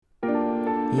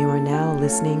You are now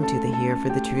listening to the Here for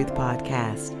the Truth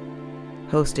podcast,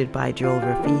 hosted by Joel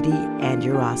Rafidi and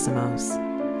Yerasimos.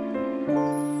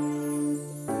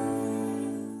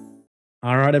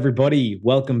 All right, everybody,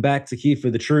 welcome back to Here for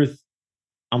the Truth.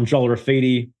 I'm Joel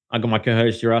Rafidi. I got my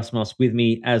co-host Yerasimos with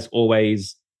me as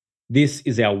always. This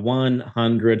is our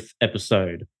 100th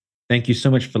episode. Thank you so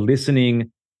much for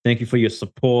listening. Thank you for your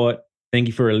support. Thank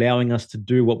you for allowing us to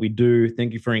do what we do.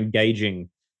 Thank you for engaging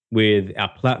with our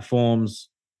platforms,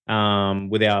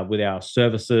 with our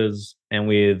services, and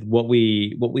with what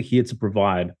we're here to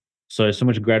provide. So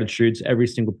much gratitude to every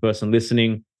single person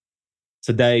listening.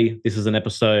 Today, this is an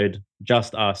episode,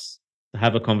 just us, to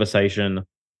have a conversation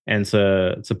and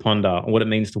to ponder on what it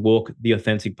means to walk the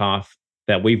authentic path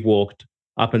that we've walked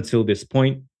up until this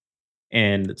point,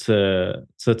 and to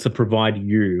provide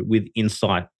you with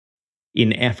insight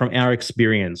from our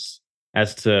experience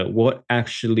as to what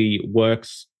actually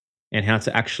works and how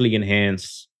to actually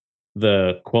enhance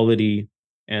the quality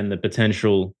and the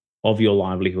potential of your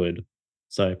livelihood.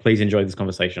 So please enjoy this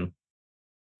conversation.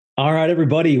 All right,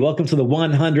 everybody, welcome to the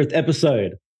 100th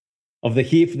episode of the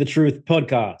Here for the Truth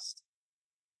podcast.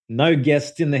 No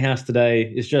guests in the house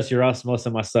today. It's just Yerasimos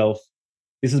and myself.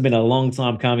 This has been a long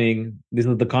time coming. This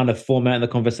is the kind of format and the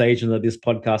conversation that this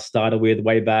podcast started with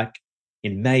way back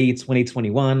in May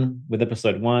 2021 with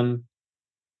episode 1.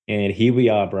 And here we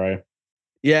are, bro.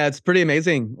 Yeah, it's pretty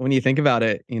amazing when you think about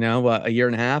it, a year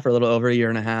and a half or a little over a year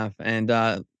and a half.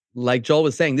 And like Joel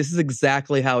was saying, this is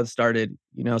exactly how it started.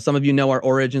 Some of you know our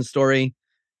origin story.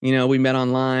 We met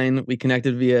online, we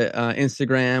connected via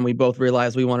Instagram. We both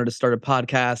realized we wanted to start a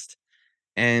podcast,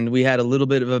 and we had a little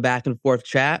bit of a back and forth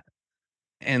chat.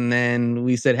 And then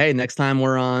we said, hey, next time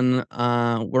we're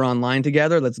online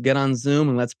together, let's get on Zoom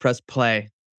and let's press play.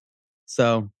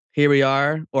 So here we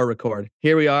are, or record.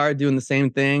 Here we are doing the same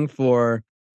thing for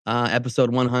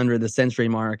episode 100, the century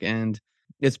mark, and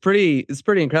it's pretty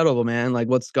incredible, man. Like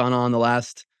what's gone on the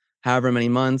last however many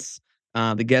months,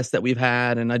 the guests that we've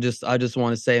had, and I just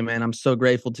want to say, man, I'm so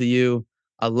grateful to you.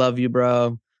 I love you,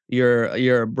 bro.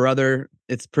 You're a brother.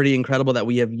 It's pretty incredible that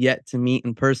we have yet to meet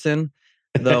in person,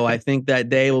 though. I think that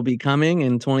day will be coming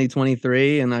in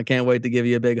 2023, and I can't wait to give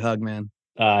you a big hug, man.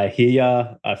 I hear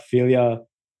ya. I feel ya.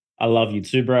 I love you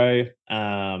too, bro.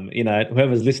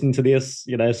 Whoever's listening to this,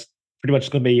 it's pretty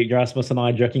much going to be Yerasimos and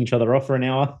I jerking each other off for an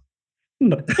hour.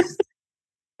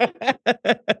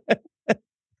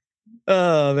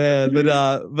 Oh man,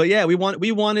 but yeah, we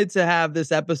wanted to have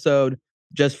this episode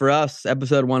just for us,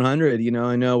 episode 100.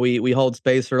 I know we hold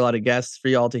space for a lot of guests for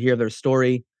y'all to hear their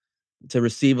story, to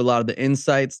receive a lot of the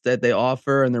insights that they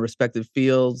offer in their respective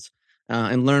fields,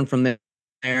 and learn from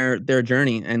their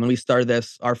journey. And when we started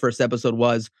this, our first episode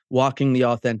was walking the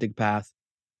authentic path.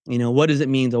 What does it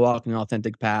mean to walk an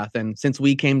authentic path? And since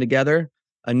we came together,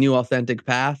 a new authentic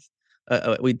path,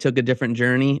 we took a different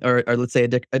journey, or let's say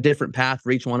a different path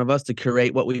for each one of us to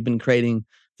create what we've been creating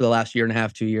for the last year and a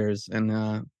half, 2 years.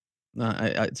 And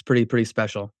it's pretty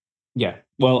special. Yeah.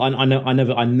 Well, I know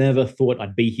I never thought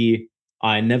I'd be here.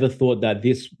 I never thought that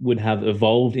this would have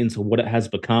evolved into what it has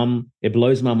become. It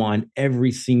blows my mind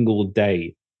every single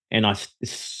day. And it's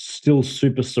still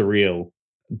super surreal.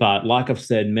 But like I've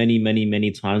said many, many, many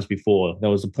times before, there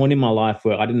was a point in my life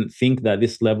where I didn't think that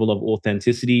this level of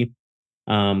authenticity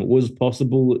was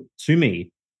possible to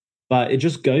me. But it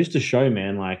just goes to show,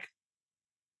 man, like,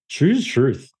 choose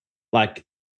truth. Like,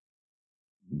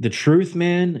 the truth,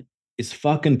 man, is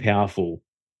fucking powerful,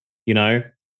 And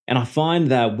I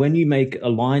find that when you make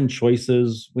aligned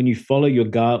choices, when you follow your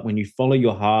gut, when you follow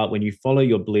your heart, when you follow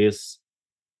your bliss,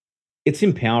 it's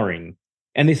empowering.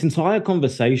 And this entire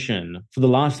conversation for the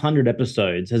last 100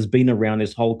 episodes has been around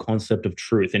this whole concept of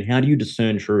truth and how do you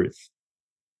discern truth?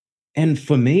 And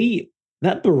for me,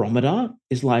 that barometer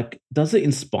is like, does it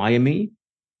inspire me?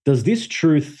 Does this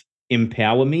truth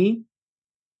empower me?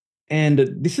 And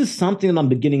this is something that I'm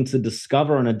beginning to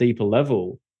discover on a deeper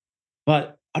level.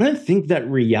 But I don't think that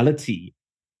reality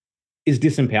is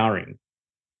disempowering.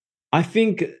 I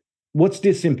think what's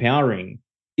disempowering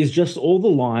is just all the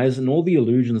lies and all the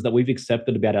illusions that we've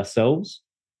accepted about ourselves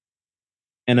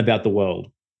and about the world.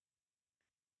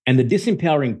 And the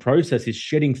disempowering process is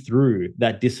shedding through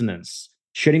that dissonance,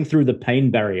 shedding through the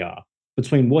pain barrier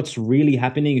between what's really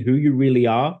happening, who you really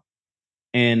are,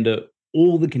 and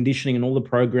all the conditioning and all the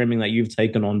programming that you've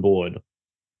taken on board.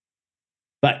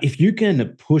 But if you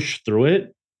can push through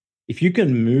it, if you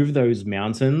can move those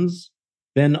mountains,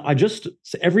 then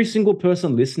every single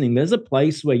person listening, there's a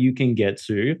place where you can get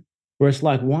to where it's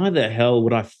like, why the hell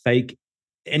would I fake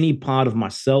any part of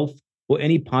myself or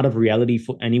any part of reality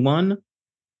for anyone?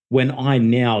 when I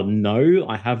now know,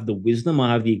 I have the wisdom,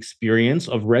 I have the experience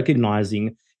of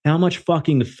recognizing how much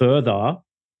fucking further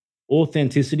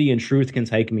authenticity and truth can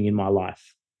take me in my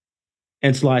life.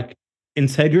 And it's like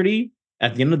integrity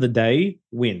at the end of the day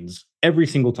wins every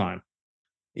single time.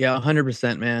 Yeah,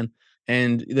 100%, man.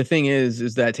 And the thing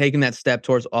is that taking that step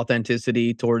towards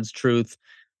authenticity, towards truth,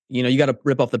 you got to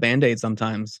rip off the band-aid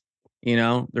sometimes.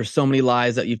 There's so many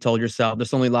lies that you've told yourself. There's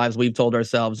so many lies we've told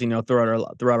ourselves, throughout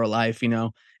our life,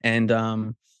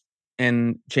 and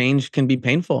change can be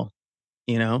painful,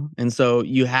 and so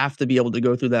you have to be able to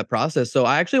go through that process. So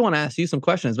I actually want to ask you some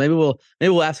questions. Maybe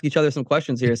we'll ask each other some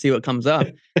questions here, see what comes up.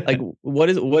 Like, what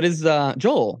is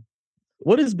Joel?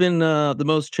 What has been the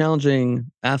most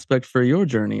challenging aspect for your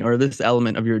journey, or this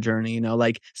element of your journey?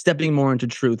 Like stepping more into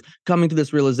truth, coming to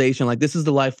this realization, like this is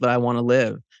the life that I want to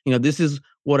live. This is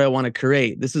what I want to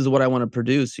create. This is what I want to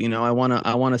produce. I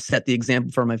want to set the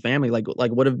example for my family. Like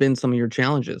what have been some of your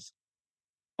challenges?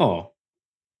 Oh,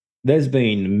 there's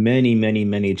been many, many,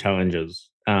 many challenges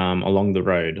along the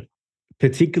road,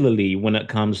 particularly when it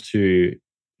comes to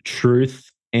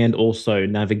truth and also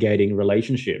navigating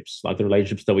relationships, like the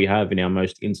relationships that we have in our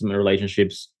most intimate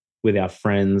relationships with our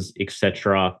friends,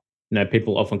 etc.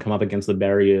 People often come up against the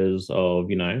barriers of,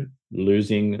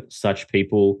 losing such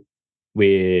people.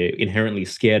 We're inherently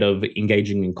scared of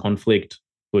engaging in conflict.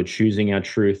 We're choosing our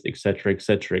truth, etc.,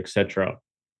 etc., etc.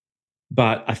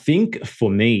 But I think for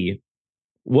me,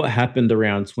 what happened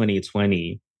around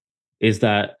 2020 is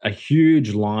that a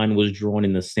huge line was drawn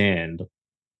in the sand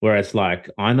where it's like,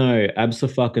 I know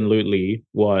absolutely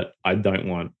what I don't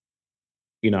want.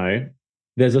 You know,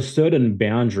 there's a certain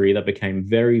boundary that became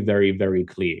very, very, very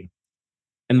clear.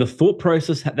 And the thought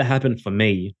process that happened for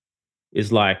me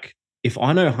is like, if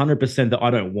I know 100% that I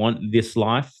don't want this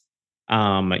life,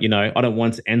 I don't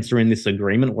want to enter in this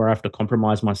agreement where I have to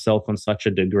compromise myself on such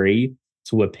a degree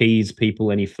to appease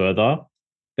people any further,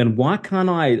 then why can't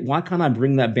I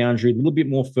bring that boundary a little bit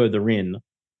more further in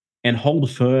and hold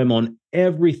firm on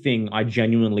everything I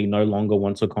genuinely no longer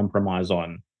want to compromise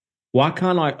on? Why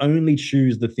can't I only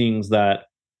choose the things that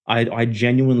I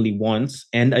genuinely want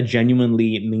and are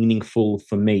genuinely meaningful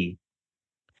for me?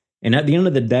 And at the end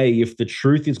of the day, if the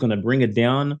truth is going to bring it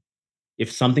down,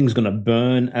 if something's going to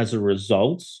burn as a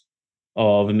result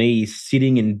of me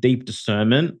sitting in deep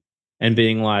discernment and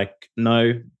being like,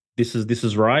 no, this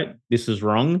is right, this is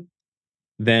wrong,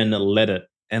 then let it.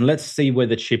 And let's see where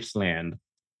the chips land.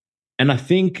 And I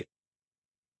think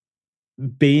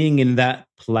being in that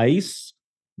place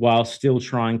while still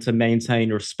trying to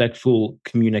maintain respectful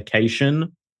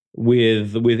communication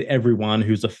with everyone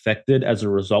who's affected as a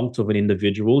result of an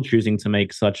individual choosing to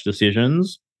make such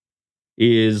decisions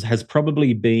has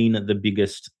probably been the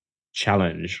biggest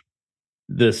challenge.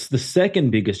 The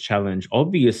second biggest challenge,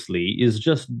 obviously, is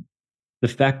just the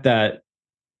fact that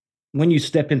when you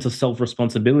step into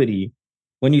self-responsibility,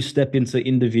 when you step into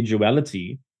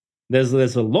individuality, there's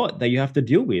a lot that you have to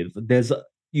deal with.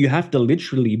 You have to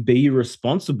literally be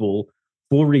responsible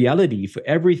for reality, for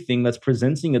everything that's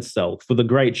presenting itself, for the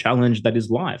great challenge that is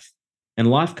life. And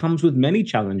life comes with many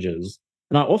challenges.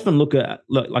 And I often look at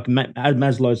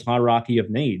Maslow's hierarchy of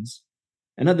needs.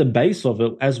 And at the base of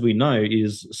it, as we know,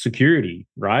 is security,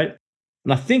 right?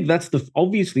 And I think that's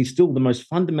obviously still the most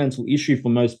fundamental issue for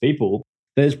most people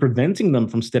that is preventing them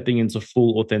from stepping into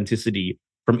full authenticity,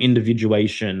 from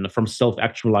individuation, from self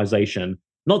actualization.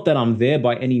 Not that I'm there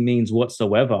by any means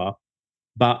whatsoever,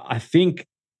 but I think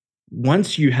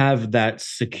once you have that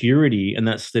security and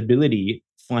that stability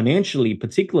financially,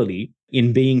 particularly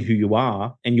in being who you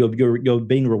are, and you're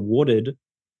being rewarded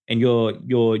and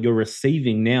you're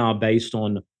receiving now based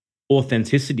on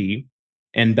authenticity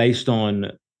and based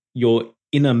on your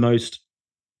innermost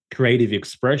creative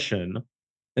expression,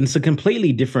 and it's a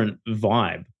completely different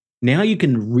vibe. Now you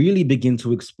can really begin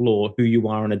to explore who you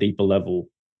are on a deeper level.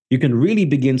 You can really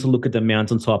begin to look at the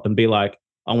mountaintop and be like,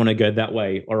 I want to go that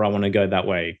way, or I want to go that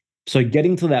way. So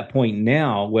getting to that point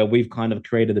now where we've kind of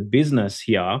created a business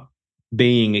here,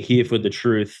 being here for the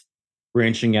truth,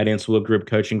 branching out into a group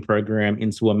coaching program,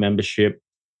 into a membership,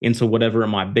 into whatever it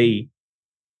might be.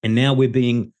 And now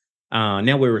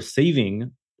we're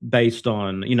receiving based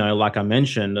on, like I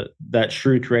mentioned, that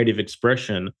true creative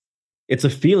expression. It's a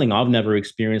feeling I've never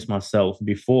experienced myself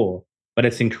before, but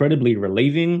it's incredibly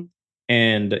relieving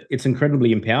and it's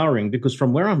incredibly empowering because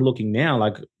from where I'm looking now,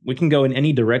 like we can go in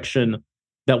any direction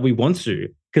that we want to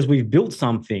because we've built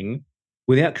something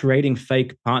without creating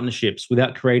fake partnerships,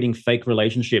 without creating fake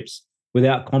relationships,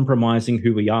 without compromising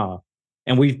who we are.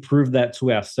 And we've proved that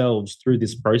to ourselves through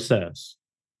this process.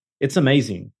 It's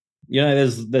amazing.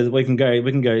 There's we can go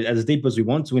as deep as we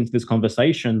want to into this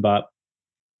conversation, but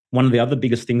one of the other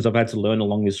biggest things I've had to learn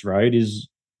along this road is,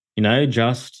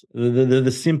 just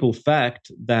the simple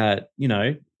fact that,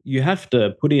 you have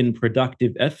to put in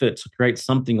productive effort to create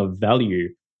something of value,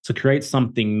 to create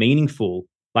something meaningful.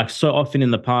 Like so often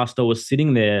in the past, I was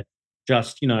sitting there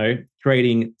just,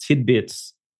 creating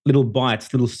tidbits, little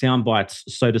bites, little sound bites,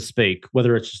 so to speak,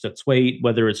 whether it's just a tweet,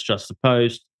 whether it's just a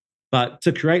post. But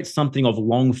to create something of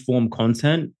long form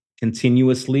content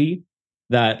continuously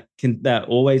that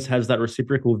always has that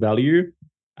reciprocal value.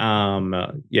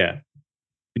 Yeah,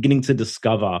 beginning to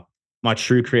discover my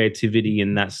true creativity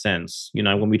in that sense.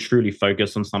 When we truly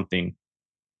focus on something.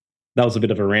 That was a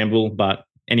bit of a ramble, but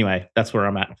anyway, that's where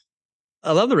I'm at.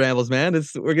 I love the rambles, man.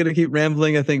 We're gonna keep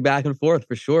rambling, I think, back and forth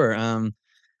for sure.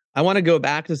 I want to go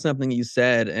back to something you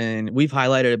said, and we've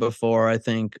highlighted it before, I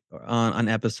think, on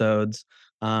episodes.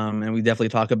 And we definitely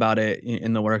talk about it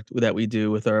in the work that we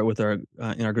do with our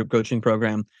in our group coaching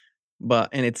program.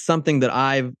 And it's something that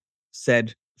I've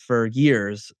said for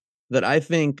years, that I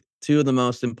think two of the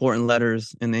most important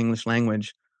letters in the English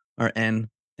language are N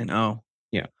and O.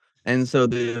 Yeah. And so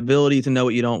the ability to know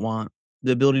what you don't want,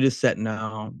 the ability to set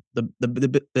no, the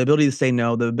ability to say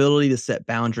no, the ability to set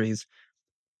boundaries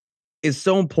is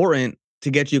so important to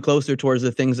get you closer towards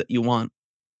the things that you want.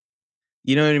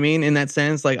 You know what I mean? In that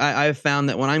sense, like I've found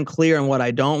that when I'm clear on what I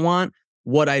don't want,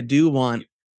 what I do want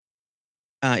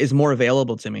is more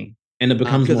available to me. And it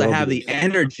becomes Because more I have obvious. the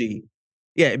energy.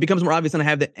 Yeah, it becomes more obvious, and I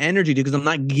have the energy because I'm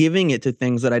not giving it to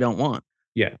things that I don't want.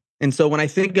 Yeah. And so when I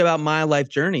think about my life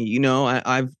journey,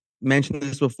 I've mentioned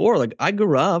this before. Like I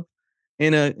grew up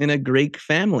in a Greek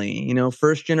family,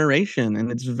 first generation, and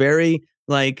it's very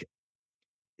like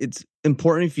it's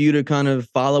important for you to kind of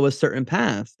follow a certain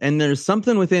path. And there's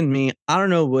something within me, I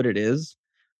don't know what it is,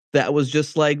 that was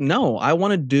just like, no, I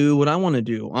want to do what I want to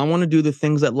do. I want to do the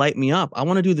things that light me up. I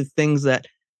want to do the things that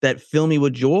fill me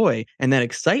with joy and that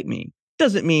excite me.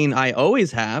 Doesn't mean I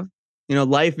always have.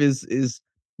 Life is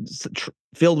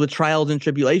filled with trials and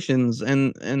tribulations,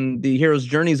 and the hero's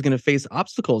journey is going to face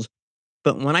obstacles.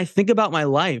 But when I think about my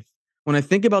life, when I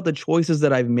think about the choices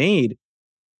that I've made,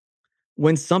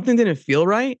 when something didn't feel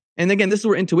right, and again, this is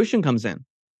where intuition comes in,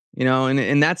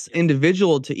 and that's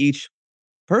individual to each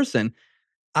person.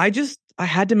 I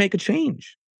had to make a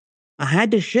change. I had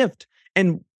to shift.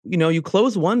 And you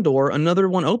close one door, another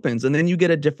one opens, and then you get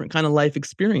a different kind of life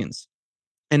experience.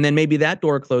 And then maybe that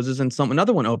door closes and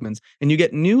another one opens, and you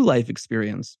get new life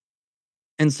experience.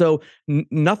 And so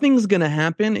nothing's going to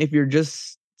happen if you're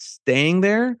just staying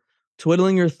there,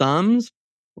 twiddling your thumbs,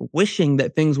 wishing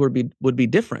that things would be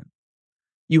different.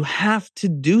 You have to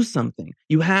do something.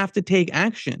 You have to take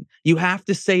action. You have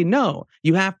to say no.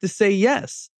 You have to say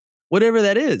yes, whatever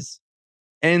that is.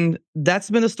 And that's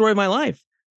been the story of my life.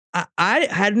 I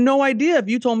had no idea if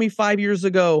you told me 5 years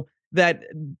ago that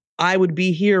I would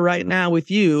be here right now with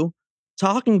you,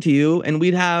 talking to you, and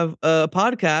we'd have a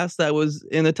podcast that was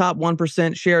in the top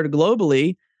 1% shared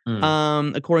globally,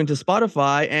 according to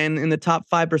Spotify, and in the top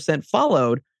 5%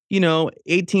 followed,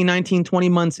 18, 19, 20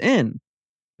 months in.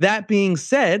 That being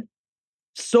said,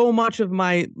 so much of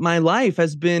my life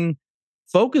has been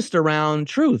focused around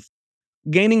truth,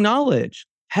 gaining knowledge,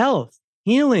 health,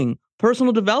 healing,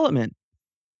 personal development.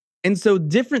 And so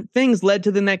different things led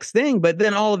to the next thing. But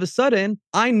then all of a sudden,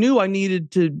 I knew I needed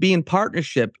to be in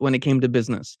partnership when it came to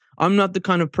business. I'm not the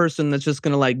kind of person that's just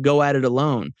going to like go at it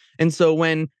alone. And so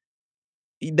when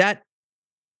that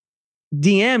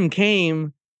DM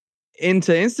came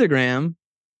into Instagram,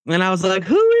 and I was like,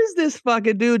 who is this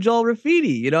fucking dude, Joel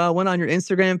Rafidi? I went on your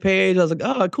Instagram page. I was like,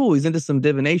 oh, cool. He's into some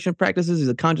divination practices. He's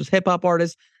a conscious hip hop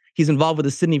artist. He's involved with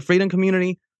the Sydney Freedom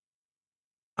community.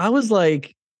 I was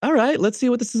like, all right, let's see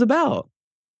what this is about.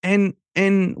 And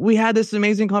we had this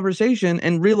amazing conversation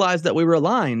and realized that we were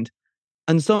aligned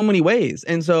in so many ways.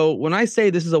 And so when I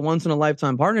say this is a once in a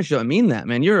lifetime partnership, I mean that,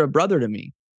 man. You're a brother to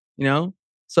me,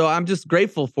 So I'm just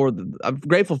grateful I'm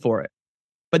grateful for it.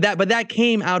 But that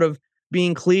came out of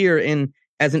being clear in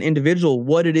as an individual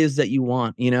what it is that you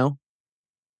want,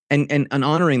 and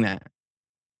honoring that.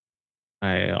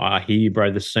 I hear you, bro.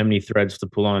 There's so many threads to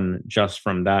pull on just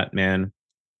from that, man.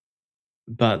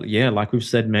 But yeah, like we've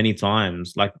said many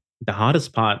times, like the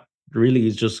hardest part really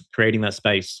is just creating that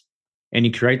space. And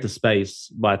you create the space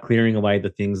by clearing away the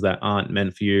things that aren't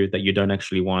meant for you, that you don't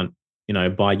actually want,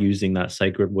 by using that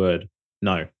sacred word,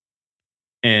 no.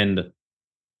 And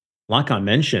like I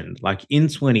mentioned, like in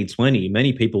 2020,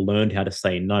 many people learned how to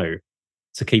say no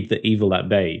to keep the evil at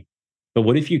bay. But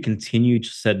what if you continue to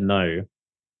say no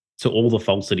to all the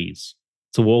falsities,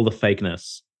 to all the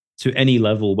fakeness, to any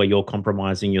level where you're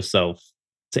compromising yourself,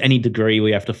 to any degree where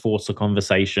you have to force a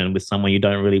conversation with someone you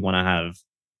don't really want to have?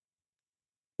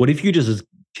 What if you just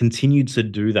continued to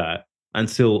do that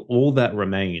until all that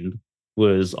remained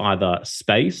was either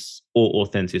space or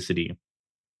authenticity.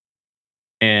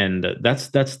 And that's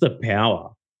the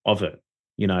power of it,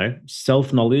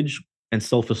 self-knowledge and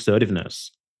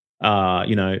self-assertiveness are,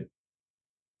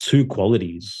 two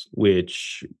qualities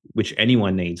which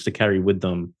anyone needs to carry with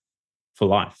them for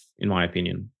life, in my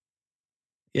opinion.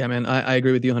 Yeah, man, I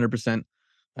agree with you 100%.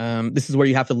 This is where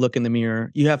you have to look in the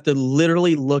mirror. You have to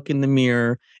literally look in the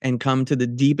mirror and come to the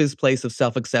deepest place of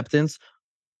self acceptance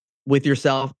with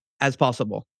yourself as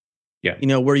possible.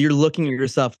 Yeah. Where you're looking at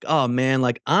yourself, oh man,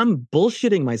 like I'm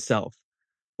bullshitting myself.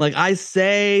 Like I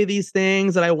say these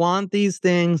things that I want these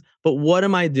things, but what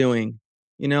am I doing?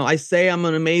 I say I'm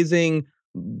an amazing,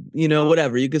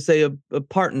 whatever. You could say a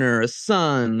partner, a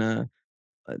son,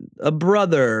 a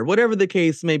brother, whatever the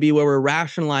case may be, where we're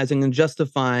rationalizing and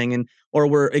justifying or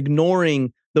we're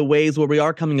ignoring the ways where we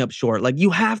are coming up short. Like you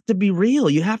have to be real.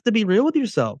 You have to be real with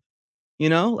yourself,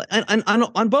 and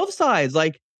on both sides,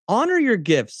 like honor your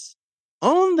gifts,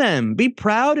 own them, be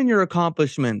proud in your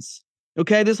accomplishments.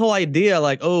 Okay. This whole idea,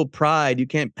 like, oh, pride, you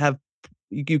can't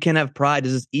have pride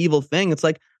is this evil thing. It's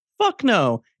like, fuck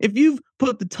no. If you've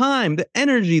put the time, the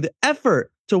energy, the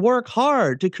effort to work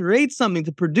hard, to create something,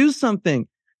 to produce something,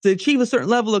 to achieve a certain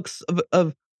level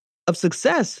of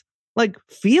success, like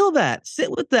feel that,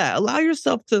 sit with that, allow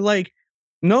yourself to like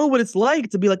know what it's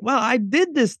like to be like, wow, I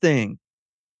did this thing.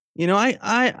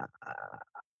 I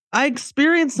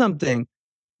experienced something.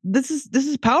 This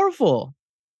is powerful.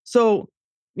 So,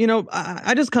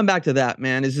 I just come back to that,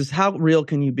 man. Is just how real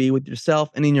can you be with yourself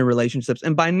and in your relationships?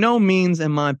 And by no means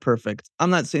am I perfect. I'm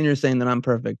not sitting here saying that I'm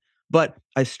perfect, but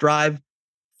I strive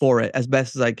for it as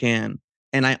best as I can.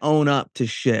 And I own up to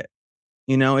shit.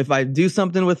 If I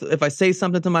say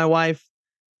something to my wife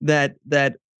that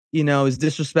is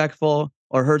disrespectful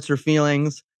or hurts her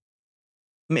feelings,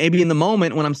 maybe in the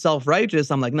moment when I'm self-righteous,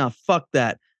 I'm like, no, fuck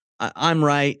that. I'm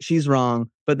right. She's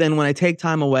wrong. But then when I take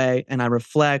time away and I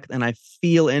reflect and I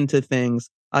feel into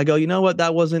things, I go, you know what?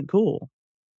 That wasn't cool.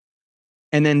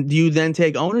 And then you then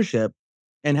take ownership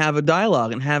and have a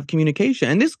dialogue and have communication.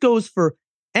 And this goes for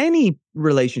any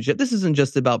relationship. This isn't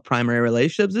just about primary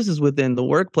relationships. This is within the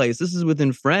workplace. This is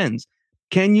within friends.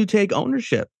 Can you take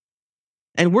ownership?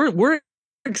 And we're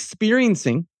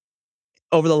experiencing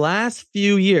over the last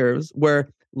few years where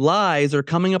lies are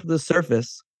coming up to the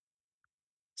surface.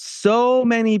 So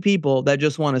many people that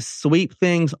just want to sweep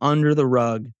things under the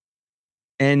rug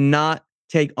and not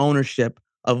take ownership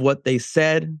of what they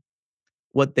said,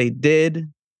 what they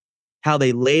did, how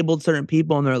they labeled certain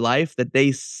people in their life that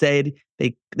they said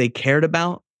they cared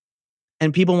about.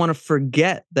 And people want to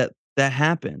forget that that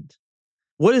happened.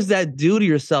 What does that do to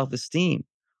your self-esteem?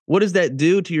 What does that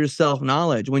do to your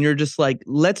self-knowledge when you're just like,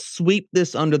 let's sweep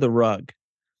this under the rug?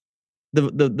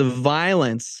 The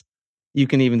violence, you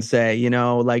can even say,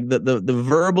 like the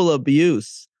verbal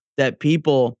abuse that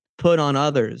people put on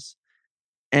others.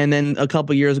 And then a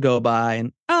couple years go by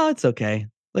and, oh, it's okay.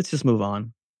 Let's just move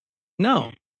on.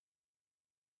 No.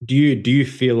 Do you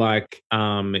feel like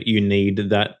you need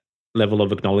that level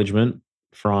of acknowledgement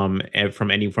from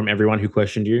everyone who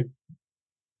questioned you?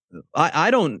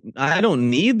 I don't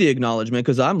need the acknowledgement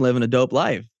because I'm living a dope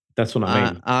life. That's what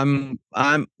I mean.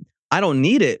 I don't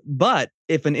need it. But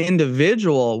if an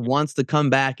individual wants to come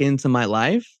back into my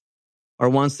life or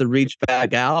wants to reach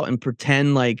back out and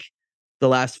pretend like the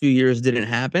last few years didn't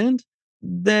happen,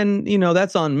 then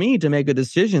that's on me to make a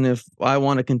decision if I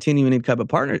want to continue any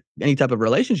type of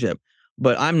relationship.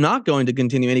 But I'm not going to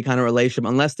continue any kind of relationship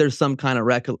unless there's some kind of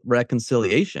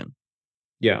reconciliation.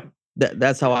 Yeah.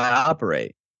 That's how I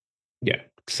operate. Yeah.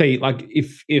 See, like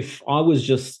if I was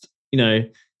just,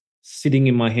 sitting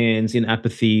in my hands in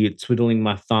apathy, twiddling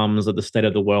my thumbs at the state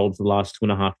of the world for the last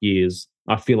 2.5 years,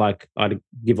 I feel like I'd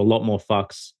give a lot more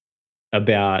fucks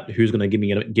about who's going to give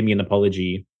me an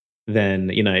apology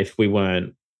than if we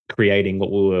weren't creating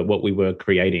what we were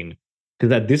creating.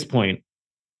 Because at this point,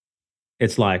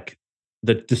 it's like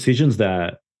the decisions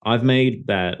that I've made,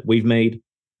 that we've made,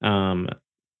 to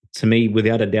me,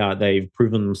 without a doubt, they've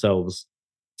proven themselves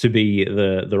to be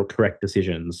the correct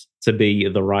decisions, to be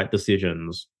the right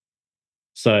decisions.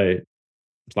 So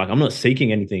it's like I'm not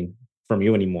seeking anything from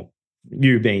you anymore.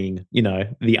 You being,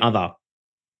 the other.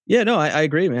 Yeah, no, I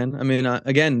agree, man. I mean,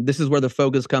 again, this is where the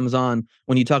focus comes on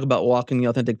when you talk about walking the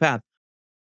authentic path.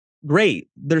 Great.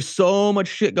 There's so much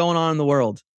shit going on in the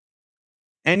world.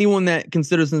 Anyone that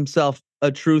considers himself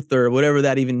a truther, whatever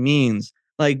that even means,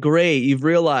 like, great. You've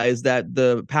realized that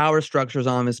the power structures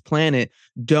on this planet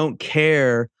don't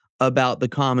care about the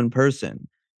common person.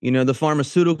 The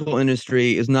pharmaceutical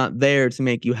industry is not there to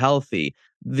make you healthy.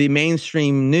 The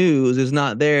mainstream news is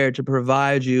not there to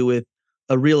provide you with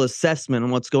a real assessment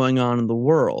on what's going on in the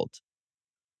world.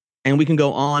 And we can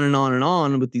go on and on and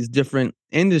on with these different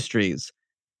industries.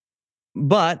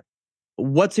 But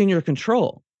what's in your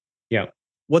control? Yeah.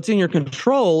 What's in your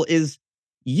control is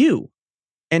you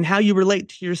and how you relate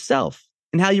to yourself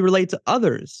and how you relate to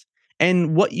others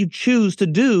and what you choose to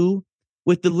do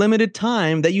with the limited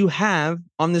time that you have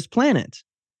on this planet.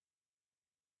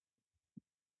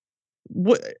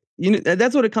 What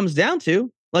that's what it comes down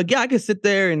to. Like, yeah, I could sit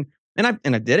there and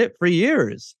I did it for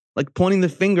years, like pointing the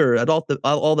finger at all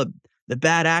the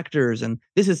bad actors and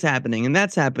this is happening and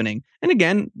that's happening. And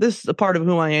again, this is a part of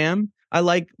who I am. I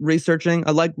like researching.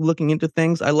 I like looking into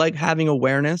things. I like having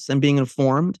awareness and being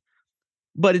informed.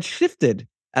 But it's shifted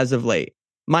as of late.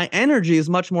 My energy is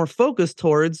much more focused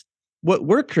towards what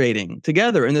we're creating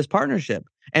together in this partnership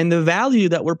and the value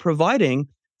that we're providing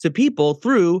to people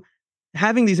through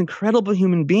having these incredible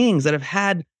human beings that have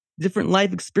had different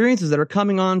life experiences that are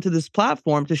coming onto this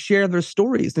platform to share their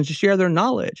stories and to share their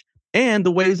knowledge and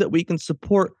the ways that we can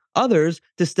support others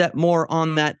to step more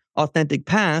on that authentic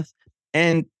path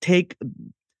and take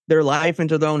their life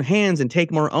into their own hands and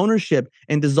take more ownership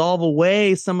and dissolve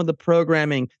away some of the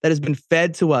programming that has been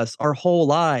fed to us our whole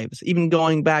lives, even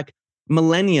going back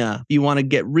millennia, if you want to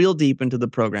get real deep into the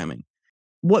programming.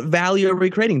 What value are we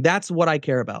creating? That's what I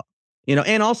care about.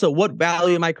 And also what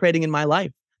value am I creating in my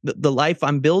life? The life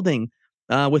I'm building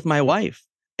with my wife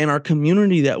and our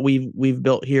community that we've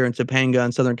built here in Topanga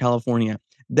in Southern California.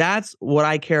 That's what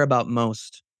I care about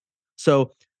most.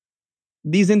 So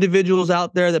these individuals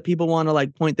out there that people want to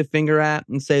like point the finger at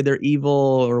and say they're evil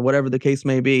or whatever the case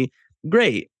may be,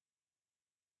 great.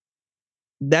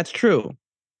 That's true.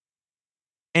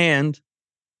 And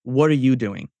what are you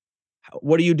doing?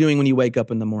 What are you doing when you wake up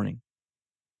in the morning?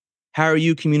 How are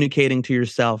you communicating to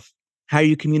yourself? How are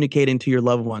you communicating to your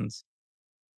loved ones?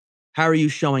 How are you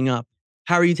showing up?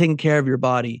 How are you taking care of your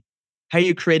body? How are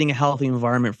you creating a healthy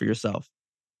environment for yourself?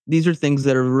 These are things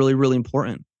that are really, really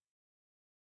important.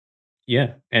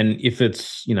 Yeah. And if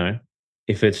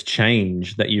it's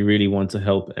change that you really want to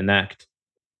help enact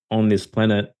on this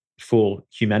planet for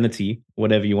humanity,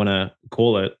 whatever you want to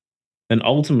call it, then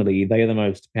ultimately they are the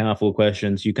most powerful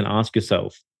questions you can ask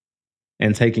yourself.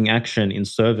 And taking action in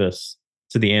service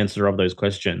to the answer of those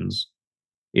questions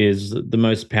is the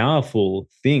most powerful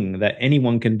thing that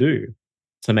anyone can do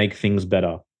to make things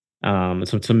better,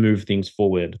 to move things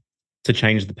forward, to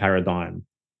change the paradigm.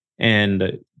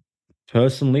 And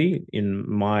personally, in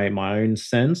my own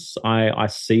sense, I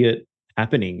see it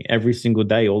happening every single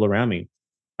day all around me.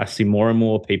 I see more and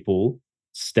more people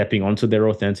stepping onto their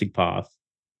authentic path,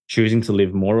 choosing to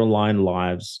live more aligned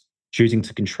lives, choosing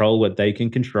to control what they can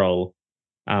control,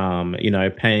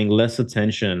 paying less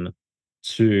attention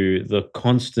to the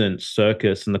constant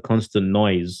circus and the constant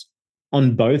noise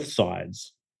on both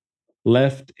sides,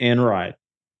 left and right,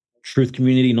 truth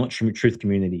community, not truth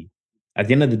community. At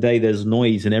the end of the day, there's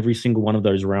noise in every single one of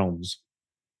those realms.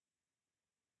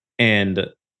 And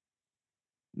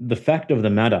the fact of the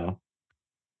matter,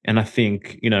 and I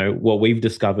think, what we've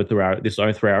discovered through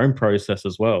our own process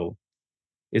as well,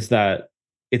 is that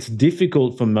it's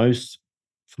difficult for most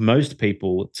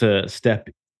people to step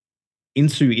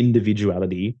into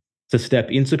individuality, to step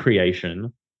into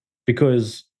creation,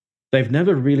 because they've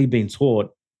never really been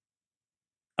taught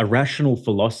a rational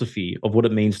philosophy of what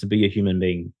it means to be a human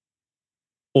being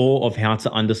or of how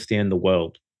to understand the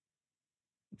world.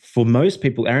 For most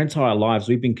people, our entire lives,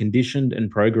 we've been conditioned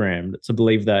and programmed to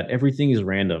believe that everything is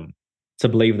random, to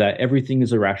believe that everything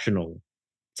is irrational,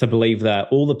 to believe that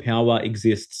all the power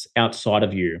exists outside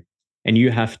of you, and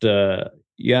you have to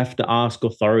ask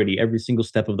authority every single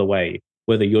step of the way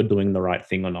whether you're doing the right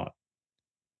thing or not.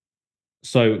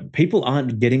 So people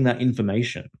aren't getting that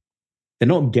information. They're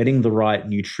not getting the right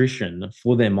nutrition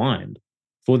for their mind,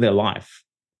 for their life.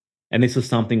 And this is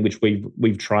something which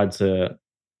we've tried to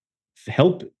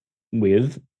help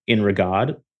with in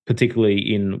regard,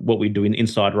 particularly in what we do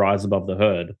inside Rise Above the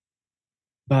Herd.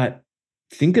 But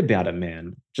think about it,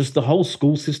 man. Just the whole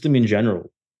school system in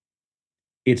general.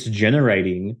 It's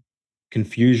generating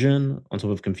confusion on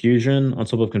top of confusion on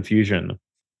top of confusion.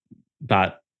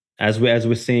 But as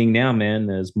we're seeing now, man,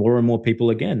 there's more and more people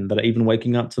again that are even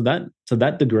waking up to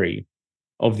that degree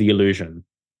of the illusion,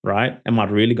 right? Am I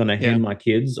really going to Yeah. hand my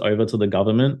kids over to the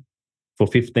government for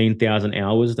 15,000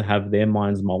 hours to have their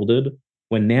minds molded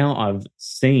when now I've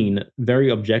seen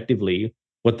very objectively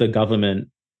what the government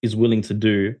is willing to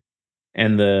do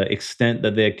and the extent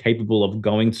that they're capable of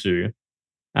going to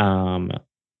um,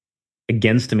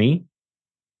 against me?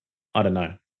 I don't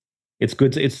know. it's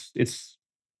good to, it's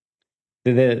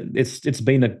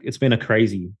been a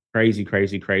crazy, crazy,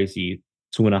 crazy, crazy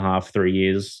 2.5, 3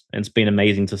 years. And it's been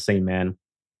amazing to see, man.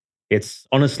 It's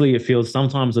honestly,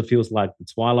 sometimes it feels like the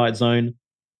Twilight Zone,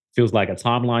 feels like a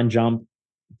timeline jump,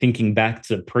 thinking back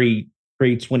to pre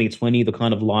 2020, the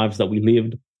kind of lives that we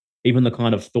lived, even the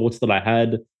kind of thoughts that I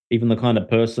had, even the kind of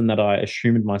person that I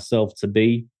assumed myself to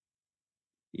be.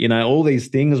 All these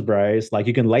things, bro. It's like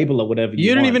you can label it whatever you You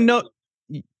didn't want. even know.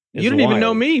 It's You didn't even know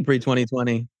wild. me pre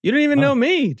 2020. You didn't even know Oh.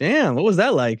 me. Damn, what was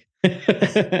that like? The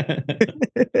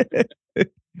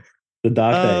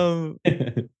dark days.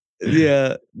 um,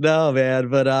 yeah, no, man,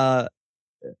 but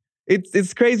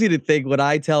it's crazy to think when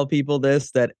I tell people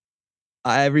this that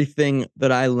everything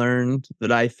that I learned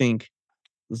that I think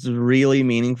was really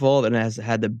meaningful that has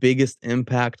had the biggest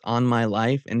impact on my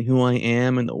life and who I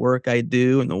am and the work I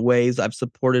do and the ways I've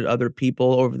supported other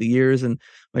people over the years and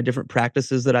my different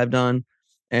practices that I've done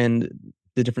and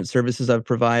the different services I've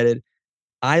provided.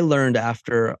 I learned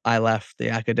after I left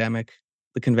the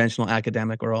conventional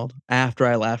academic world, after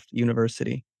I left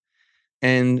university.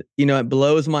 And, it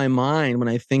blows my mind when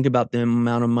I think about the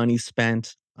amount of money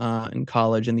spent in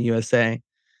college in the USA.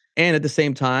 And at the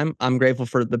same time, I'm grateful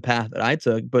for the path that I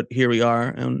took, but here we are,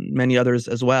 and many others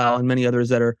as well, and many others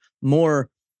that are more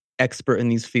expert in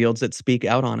these fields that speak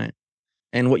out on it.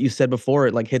 And what you said before,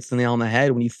 it like hits the nail on the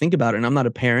head when you think about it. And I'm not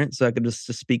a parent, so I could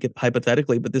just speak it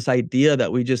hypothetically, but this idea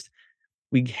that we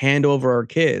hand over our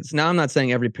kids. Now, I'm not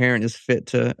saying every parent is fit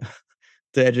to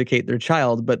to educate their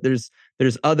child, but there's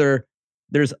other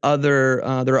there are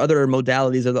other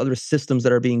modalities, there are other systems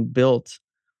that are being built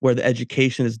where the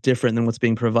education is different than what's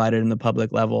being provided in the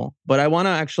public level. But I want to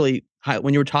actually,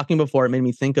 when you were talking before, it made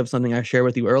me think of something I shared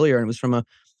with you earlier, and it was from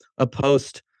a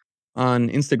post on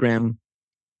Instagram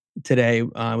today.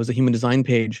 It was a human design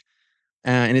page,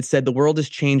 and it said the world is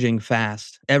changing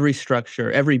fast. Every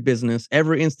structure, every business,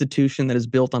 every institution that is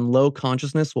built on low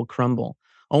consciousness will crumble.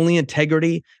 Only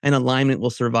integrity and alignment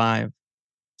will survive.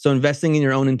 So investing in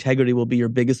your own integrity will be your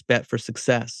biggest bet for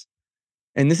success.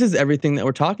 And this is everything that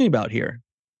we're talking about here.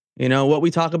 What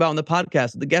we talk about in the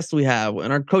podcast, the guests we have,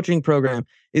 in our coaching program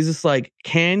is just like,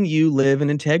 can you live in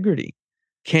integrity?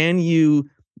 Can you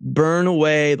burn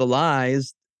away the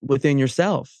lies within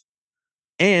yourself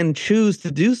and choose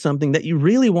to do something that you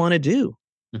really want to do?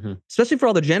 Mhm. Especially for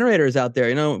all the generators out there.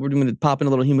 We're going to pop in a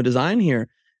little human design here.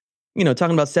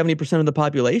 Talking about 70% of the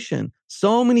population.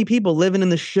 So many people living in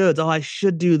the shoulds. Oh, I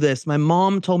should do this. My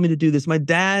mom told me to do this. My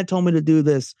dad told me to do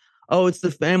this. Oh, it's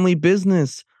the family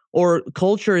business. Or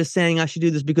culture is saying I should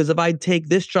do this because if I take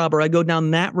this job or I go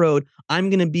down that road, I'm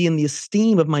going to be in the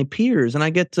esteem of my peers and I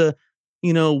get to,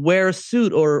 wear a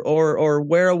suit or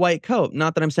wear a white coat.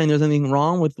 Not that I'm saying there's anything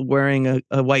wrong with wearing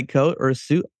a white coat or a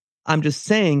suit. I'm just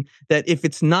saying that if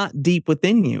it's not deep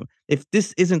within you, if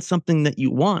this isn't something that you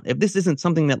want, if this isn't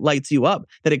something that lights you up,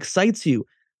 that excites you,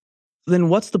 then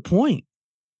what's the point?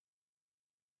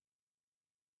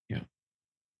 Yeah.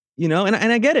 And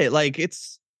I get it. Like it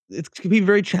can be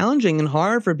very challenging and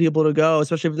hard for people to go,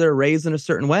 especially if they're raised in a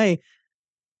certain way.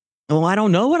 Well, I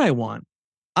don't know what I want.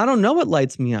 I don't know what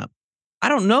lights me up. I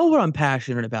don't know what I'm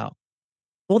passionate about.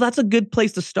 Well, that's a good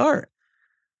place to start.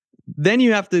 Then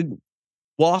you have to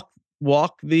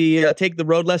take the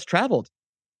road less traveled.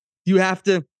 You have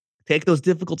to take those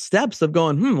difficult steps of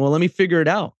going, well, let me figure it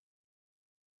out.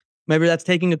 Maybe that's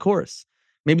taking a course.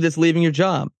 Maybe that's leaving your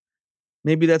job.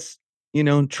 Maybe that's,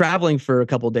 traveling for a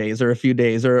couple days or a few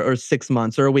days or 6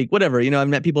 months or a week, whatever. I've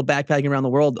met people backpacking around the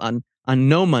world on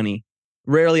no money,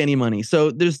 rarely any money.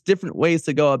 So there's different ways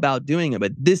to go about doing it,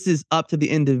 but this is up to the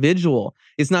individual.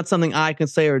 It's not something I can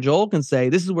say or Joel can say.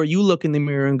 This is where you look in the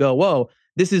mirror and go, whoa,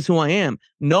 this is who I am.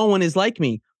 No one is like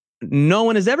me. No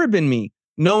one has ever been me.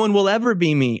 No one will ever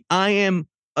be me. I am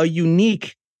a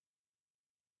unique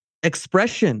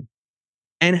expression.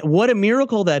 And what a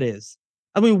miracle that is.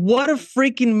 I mean, what a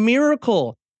freaking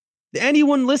miracle.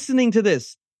 Anyone listening to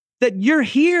this, that you're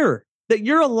here, that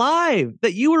you're alive,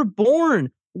 that you were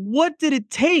born. What did it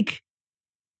take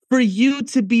for you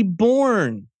to be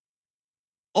born?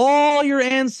 All your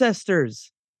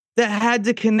ancestors that had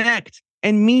to connect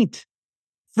and meet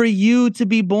for you to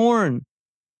be born.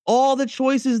 All the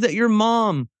choices that your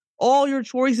mom, all your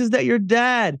choices that your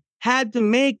dad had to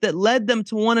make that led them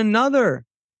to one another.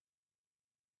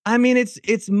 I mean,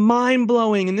 it's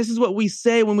mind-blowing. And this is what we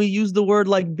say when we use the word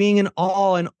like being in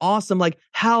awe and awesome. Like,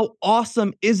 how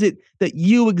awesome is it that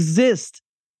you exist?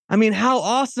 I mean, how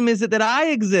awesome is it that I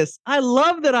exist? I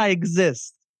love that I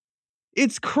exist.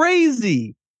 It's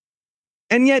crazy.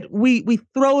 And yet we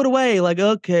throw it away like,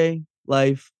 okay,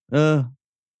 life.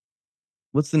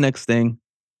 What's the next thing?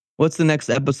 What's the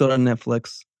next episode on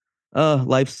Netflix?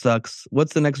 life sucks.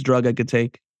 What's the next drug I could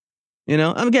take?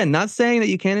 I'm again not saying that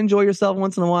you can't enjoy yourself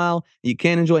once in a while. You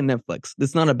can't enjoy Netflix.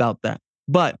 It's not about that.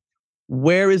 But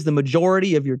where is the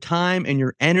majority of your time and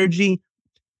your energy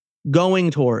going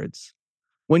towards?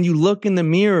 When you look in the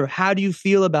mirror, how do you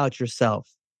feel about yourself?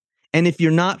 And if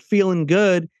you're not feeling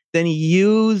good, then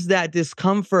use that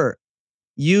discomfort,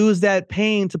 use that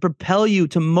pain to propel you,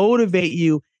 to motivate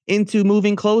you into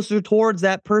moving closer towards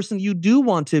that person you do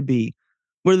want to be.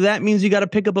 Whether that means you got to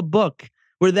pick up a book,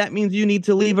 whether that means you need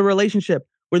to leave a relationship,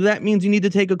 whether that means you need to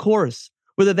take a course,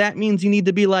 whether that means you need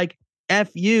to be like, F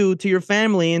you to your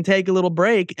family and take a little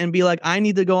break and be like, I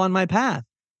need to go on my path.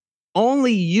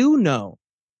 Only you know.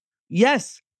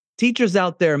 Yes, teachers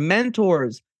out there,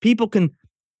 mentors, people can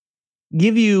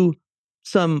give you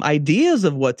some ideas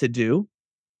of what to do,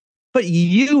 but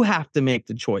you have to make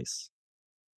the choice.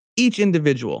 Each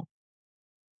individual.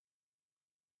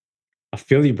 I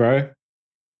feel you, bro.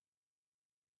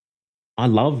 I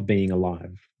love being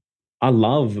alive. I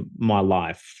love my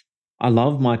life. I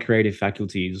love my creative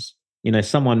faculties.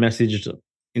 Someone messaged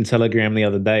in Telegram the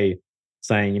other day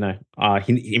saying,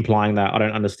 implying that I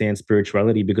don't understand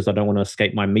spirituality because I don't want to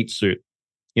escape my meat suit.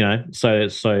 So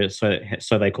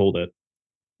they called it.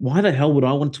 Why the hell would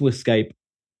I want to escape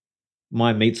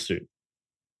my meat suit?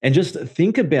 And just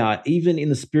think about, even in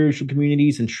the spiritual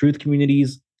communities and truth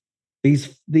communities,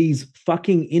 these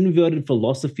fucking inverted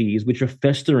philosophies which are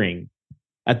festering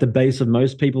at the base of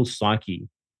most people's psyche,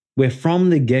 where from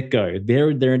the get-go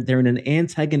they're in an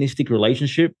antagonistic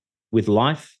relationship with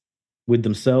life, with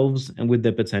themselves, and with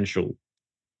their potential.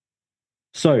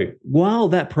 So while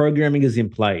that programming is in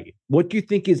play, what do you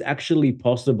think is actually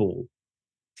possible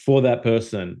for that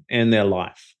person and their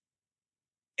life?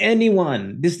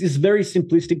 Anyone, this is very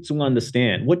simplistic to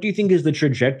understand. What do you think is the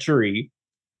trajectory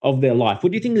of their life?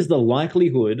 What do you think is the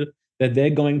likelihood that they're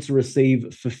going to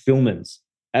receive fulfillment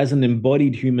as an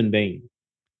embodied human being?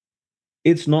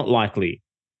 It's not likely.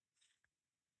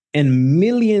 And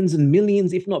millions,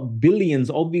 if not billions,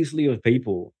 obviously, of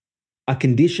people are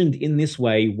conditioned in this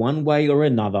way, one way or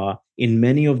another, in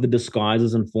many of the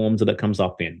disguises and forms that it comes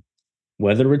up in,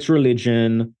 whether it's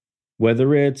religion,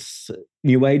 whether it's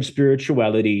New Age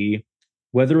spirituality,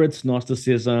 whether it's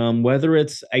Gnosticism, whether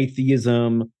it's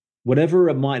atheism, whatever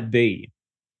it might be.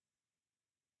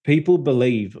 People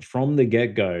believe from the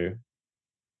get-go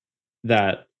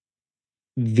that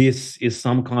this is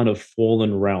some kind of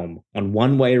fallen realm on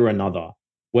one way or another,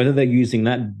 whether they're using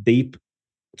that deep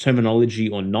terminology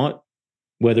or not,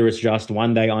 whether it's just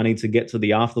one day I need to get to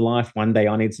the afterlife, one day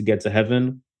I need to get to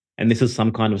heaven, and this is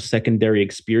some kind of secondary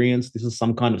experience, this is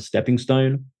some kind of stepping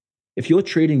stone. If you're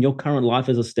treating your current life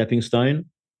as a stepping stone,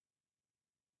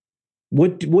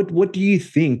 what do you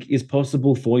think is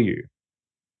possible for you?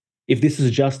 If this is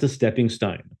just a stepping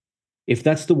stone, if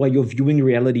that's the way you're viewing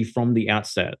reality from the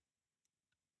outset,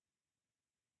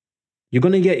 you're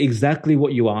going to get exactly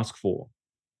what you ask for.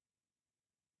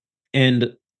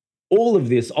 And all of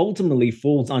this ultimately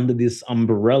falls under this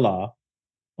umbrella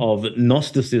of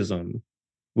Gnosticism,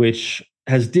 which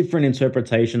has different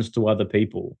interpretations to other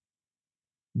people.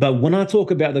 But when I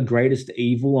talk about the greatest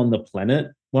evil on the planet,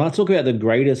 when I talk about the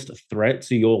greatest threat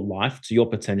to your life, to your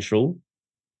potential,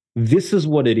 this is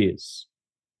what it is.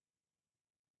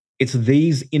 It's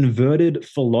these inverted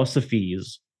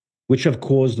philosophies which have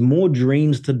caused more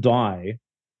dreams to die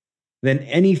than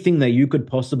anything that you could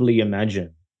possibly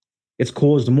imagine. It's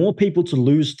caused more people to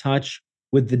lose touch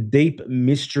with the deep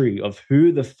mystery of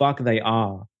who the fuck they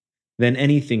are than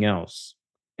anything else.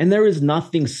 And there is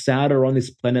nothing sadder on this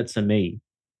planet to me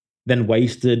than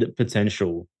wasted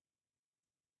potential,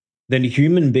 than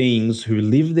human beings who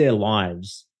live their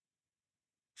lives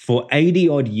for 80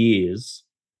 odd years,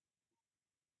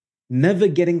 never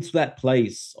getting to that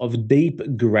place of deep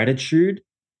gratitude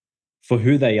for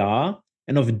who they are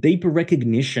and of deeper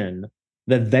recognition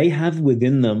that they have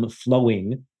within them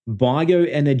flowing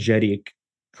bioenergetic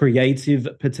creative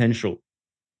potential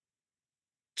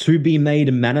to be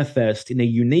made manifest in a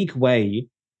unique way,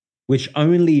 which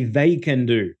only they can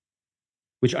do,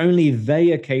 which only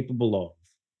they are capable of,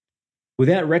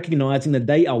 without recognizing that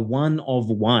they are one of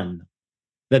one,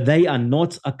 that they are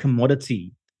not a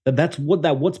commodity, that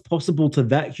what's possible to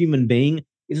that human being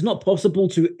is not possible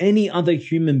to any other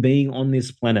human being on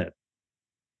this planet.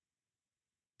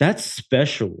 That's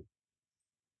special.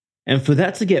 And for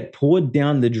that to get poured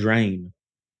down the drain,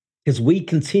 because we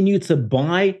continue to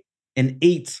buy and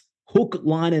eat hook,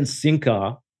 line, and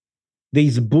sinker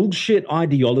these bullshit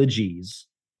ideologies,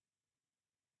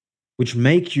 which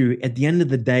make you, at the end of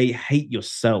the day, hate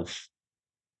yourself.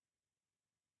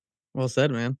 Well said,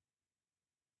 man.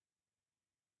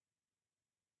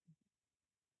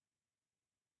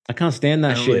 I can't stand I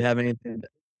that don't really shit. have anything.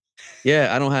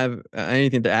 Yeah, I don't have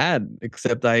anything to add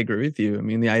except I agree with you. I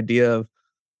mean, the idea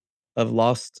of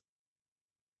lost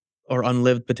or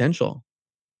unlived potential.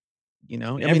 I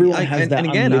mean, Everyone has and that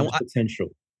again, unlived potential,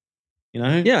 you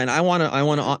know? yeah, and I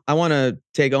wanna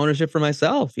take ownership for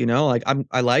myself. Like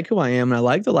I like who I am and I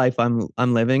like the life I'm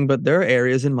living, but there are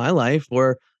areas in my life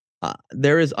where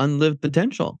there is unlived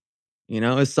potential.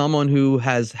 As someone who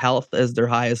has health as their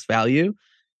highest value,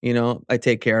 I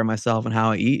take care of myself and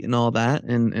how I eat and all that,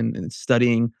 and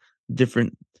studying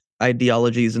different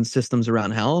ideologies and systems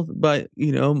around health. But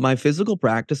my physical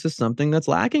practice is something that's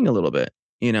lacking a little bit.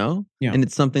 Yeah. And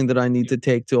it's something that I need to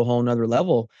take to a whole nother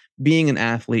level. Being an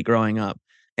athlete growing up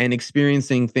and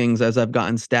experiencing things as I've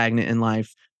gotten stagnant in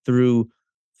life through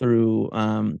through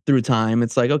time,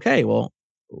 it's like, okay, well,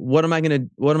 what am I gonna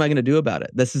do about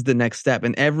it? This is the next step.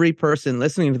 And every person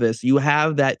listening to this, you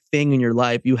have that thing in your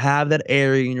life, you have that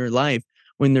area in your life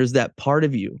when there's that part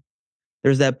of you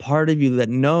that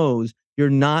knows you're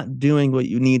not doing what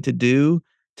you need to do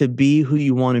to be who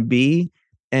you want to be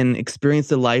and experience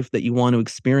the life that you want to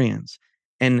experience.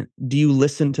 And do you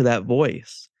listen to that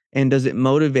voice? And does it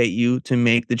motivate you to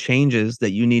make the changes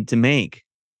that you need to make?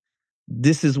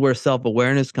 This is where self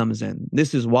awareness comes in.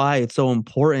 This is why it's so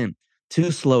important to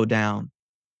slow down,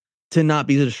 to not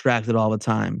be distracted all the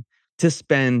time, to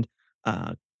spend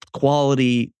uh,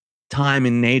 quality time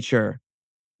in nature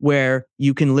where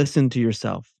you can listen to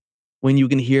yourself, when you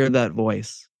can hear that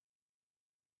voice.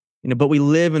 But we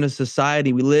live in a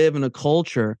society, we live in a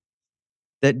culture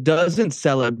that doesn't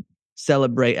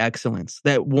celebrate excellence,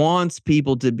 that wants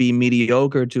people to be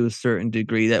mediocre to a certain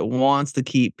degree, that wants to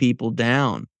keep people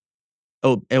down,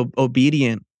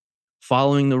 obedient,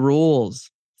 following the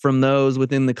rules from those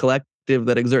within the collective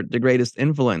that exert the greatest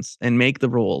influence and make the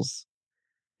rules.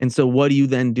 And so what do you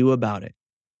then do about it?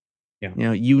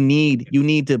 Yeah. You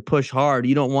need to push hard.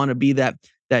 You don't want to be that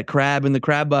crab in the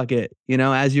crab bucket,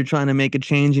 as you're trying to make a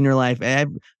change in your life.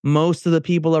 Most of the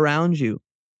people around you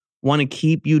want to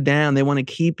keep you down. They want to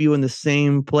keep you in the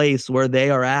same place where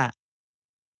they are at.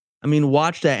 I mean,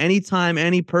 watch that. Anytime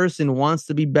any person wants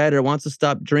to be better, wants to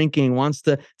stop drinking, wants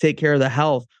to take care of the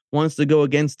health, wants to go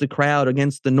against the crowd,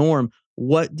 against the norm,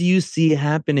 what do you see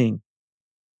happening?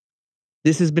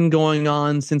 This has been going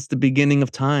on since the beginning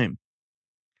of time.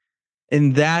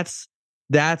 And that's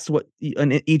what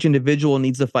each individual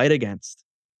needs to fight against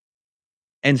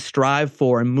and strive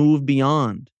for and move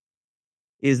beyond.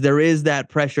 There is that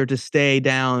pressure to stay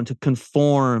down, to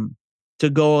conform,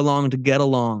 to go along, to get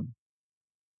along.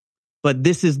 But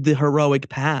this is the heroic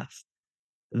path.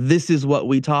 This is what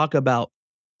we talk about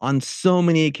on so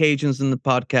many occasions in the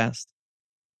podcast.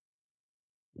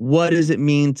 What does it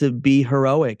mean to be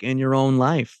heroic in your own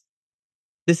life?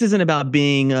 This isn't about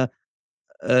being a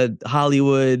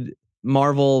Hollywood,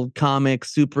 Marvel comic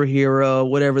superhero,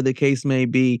 whatever the case may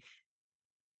be.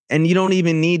 And you don't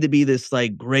even need to be this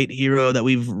like great hero that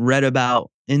we've read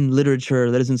about in literature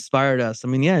that has inspired us. I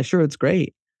mean, yeah, sure, it's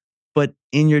great. But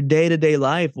in your day-to-day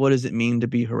life, what does it mean to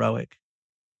be heroic?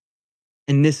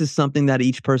 And this is something that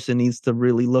each person needs to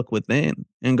really look within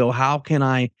and go, how can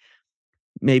I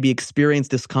maybe experience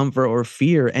discomfort or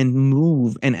fear and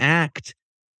move and act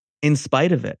in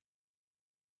spite of it,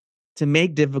 to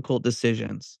make difficult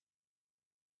decisions,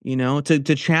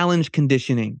 to challenge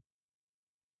conditioning,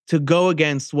 to go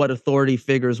against what authority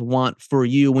figures want for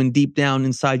you when deep down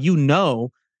inside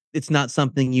it's not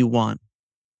something you want.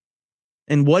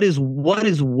 And what is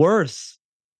worse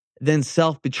than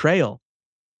self-betrayal?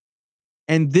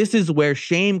 And this is where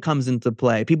shame comes into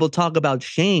play. People talk about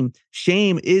shame.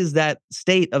 Shame is that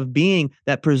state of being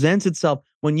that presents itself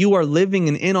when you are living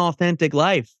an inauthentic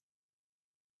life.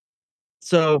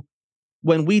 So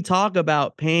when we talk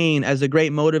about pain as a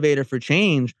great motivator for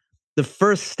change, the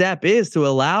first step is to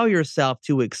allow yourself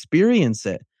to experience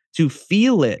it, to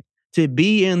feel it, to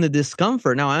be in the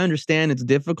discomfort. Now, I understand it's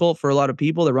difficult for a lot of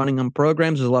people. They're running on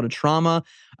programs. There's a lot of trauma.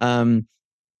 And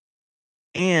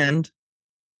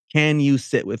can you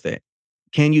sit with it?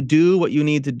 Can you do what you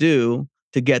need to do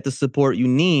to get the support you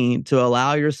need to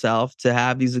allow yourself to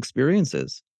have these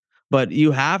experiences? But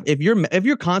if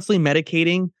you're constantly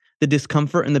medicating the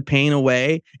discomfort and the pain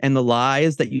away and the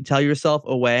lies that you tell yourself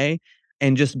away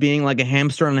and just being like a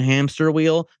hamster on a hamster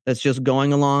wheel that's just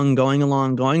going along, going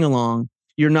along, going along,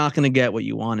 you're not going to get what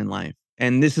you want in life.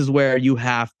 And this is where you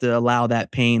have to allow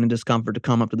that pain and discomfort to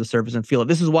come up to the surface and feel it.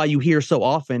 This is why you hear so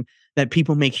often that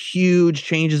people make huge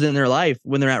changes in their life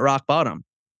when they're at rock bottom.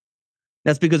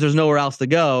 That's because there's nowhere else to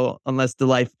go unless the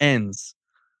life ends.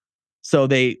 So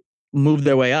they move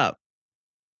their way up.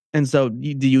 And so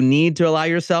do you need to allow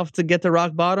yourself to get to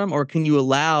rock bottom, or can you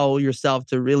allow yourself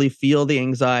to really feel the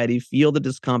anxiety, feel the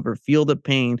discomfort, feel the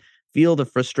pain, feel the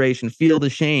frustration, feel the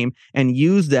shame, and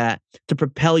use that to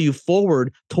propel you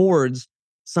forward towards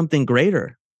something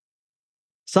greater?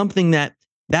 Something that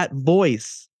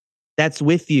voice that's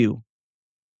with you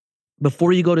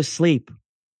before you go to sleep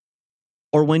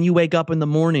or when you wake up in the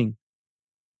morning,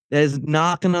 that is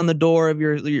knocking on the door of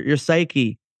your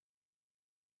psyche,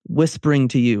 whispering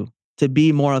to you to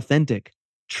be more authentic.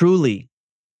 Truly,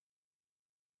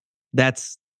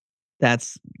 that's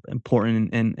that's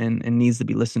important and needs to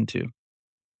be listened to.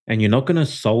 And you're not going to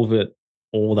solve it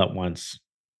all at once.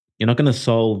 You're not going to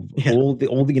solve Yeah. all the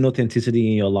inauthenticity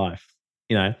in your life,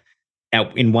 you know,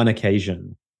 in one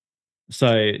occasion.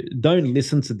 So don't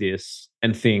listen to this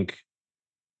and think,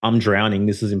 I'm drowning,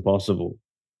 this is impossible,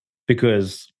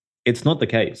 because it's not the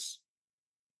case.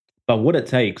 But what it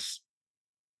takes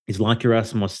is, like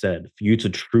Yerasimos said, for you to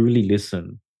truly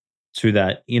listen to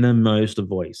that innermost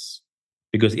voice,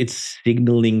 because it's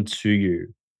signaling to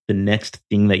you the next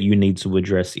thing that you need to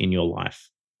address in your life.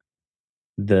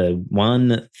 The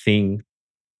one thing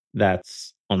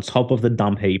that's on top of the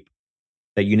dump heap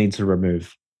that you need to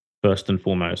remove first and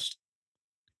foremost,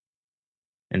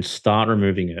 and start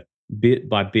removing it bit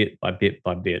by bit by bit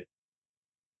by bit.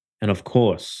 And of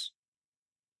course,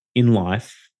 in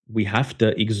life, we have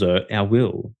to exert our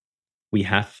will. We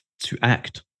have to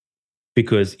act,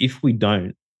 because if we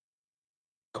don't,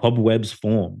 cobwebs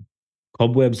form.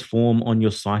 Cobwebs form on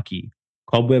your psyche.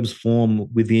 Cobwebs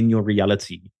form within your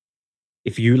reality.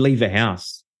 If you leave a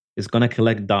house, it's going to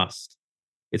collect dust.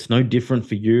 It's no different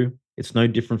for you. It's no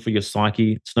different for your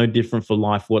psyche. It's no different for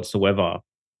life whatsoever.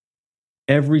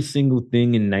 Every single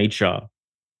thing in nature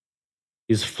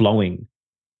is flowing,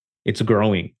 it's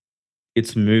growing,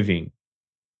 it's moving.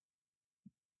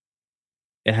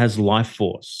 It has life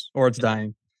force. Or it's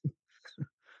dying.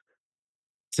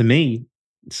 To me,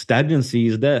 stagnancy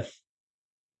is death,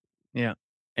 Yeah.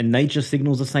 and nature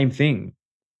signals the same thing.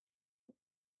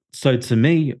 So to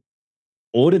me,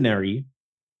 ordinary,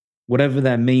 whatever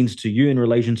that means to you in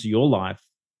relation to your life,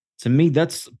 to me,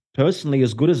 that's personally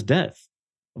as good as death.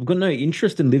 I've got no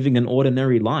interest in living an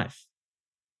ordinary life.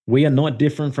 We are not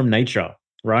different from nature,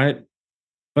 right?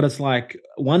 But it's like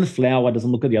one flower doesn't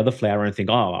look at the other flower and think,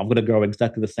 oh, I'm going to grow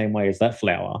exactly the same way as that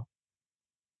flower.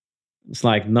 It's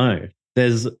like, no,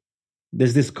 there's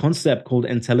this concept called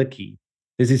entelechy.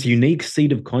 There's this unique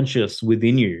seed of conscious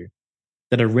within you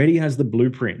that already has the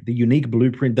blueprint, the unique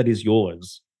blueprint that is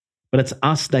yours. But it's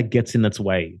us that gets in its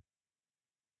way.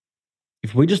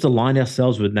 If we just align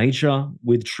ourselves with nature,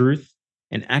 with truth,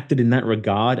 and acted in that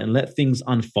regard and let things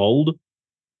unfold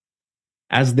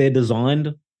as they're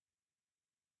designed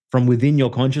from within your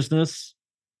consciousness,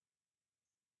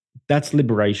 that's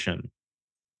liberation.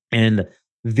 And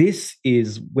this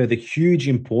is where the huge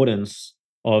importance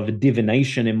of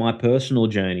divination in my personal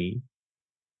journey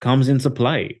comes into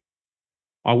play.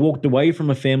 I walked away from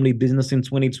a family business in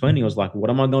 2020. I was like, what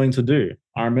am I going to do?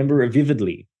 I remember it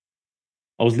vividly.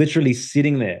 I was literally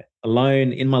sitting there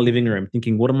alone in my living room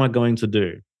thinking, what am I going to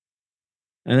do?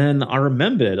 And then I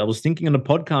remembered, I was thinking on a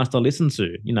podcast I listened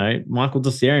to, Michael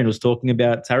Desarian was talking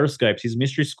about Taroscopes, his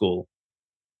mystery school.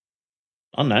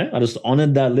 I don't know. I just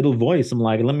honored that little voice. I'm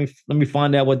like, let me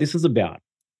find out what this is about.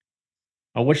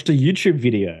 I watched a YouTube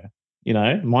video,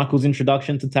 Michael's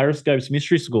introduction to Taroscopes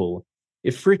Mystery School.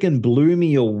 It freaking blew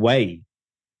me away,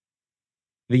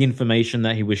 the information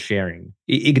that he was sharing.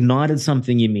 It ignited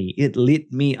something in me. It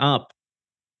lit me up.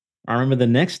 I remember the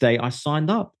next day I signed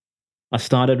up. I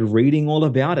started reading all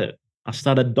about it. I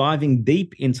started diving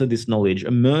deep into this knowledge,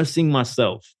 immersing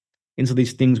myself into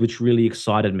these things which really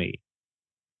excited me.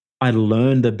 I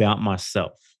learned about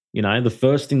myself. The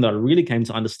first thing that I really came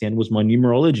to understand was my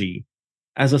numerology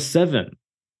as a 7.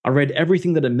 I read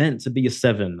everything that it meant to be a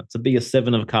 7, to be a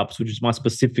 7 of cups, which is my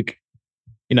specific,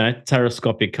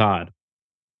 taroscopic card.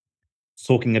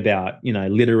 Talking about,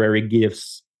 literary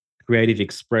gifts, creative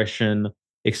expression,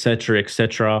 etc.,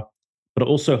 etc. But it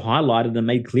also highlighted and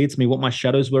made clear to me what my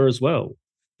shadows were as well.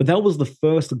 But that was the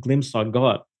first glimpse I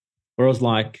got where I was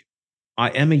like, I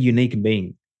am a unique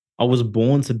being. I was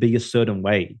born to be a certain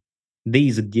way.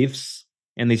 These gifts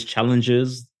and these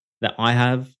challenges that I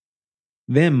have,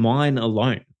 they're mine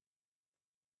alone.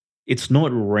 It's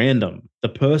not random. The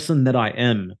person that I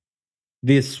am,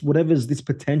 whatever's this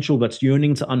potential that's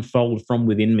yearning to unfold from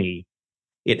within me,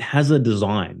 it has a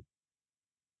design.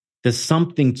 There's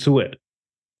something to it.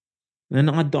 And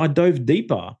I dove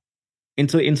deeper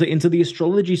into the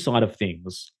astrology side of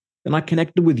things. And I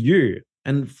connected with you,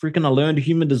 and freaking I learned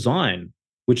human design,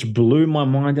 which blew my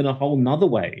mind in a whole nother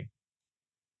way.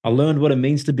 I learned what it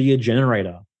means to be a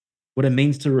generator, what it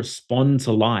means to respond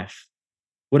to life,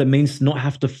 what it means to not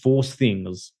have to force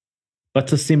things, but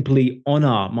to simply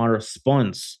honor my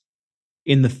response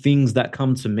in the things that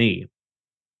come to me.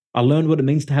 I learned what it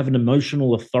means to have an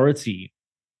emotional authority,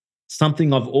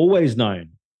 something I've always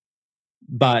known.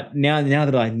 But now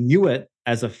that I knew it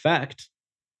as a fact,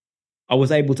 I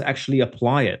was able to actually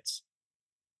apply it.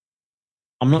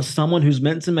 I'm not someone who's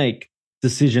meant to make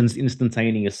decisions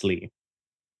instantaneously.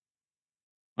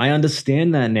 I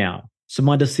understand that now. So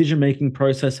my decision-making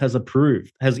process has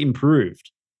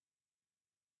improved.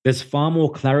 There's far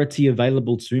more clarity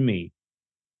available to me.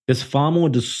 There's far more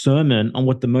discernment on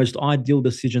what the most ideal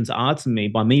decisions are to me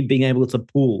by me being able to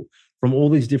pull from all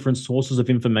these different sources of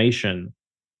information,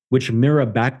 which mirror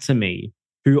back to me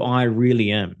who I really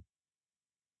am,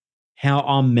 how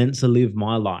I'm meant to live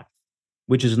my life,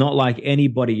 which is not like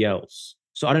anybody else.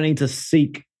 So I don't need to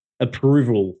seek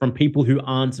approval from people who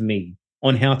aren't me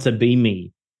on how to be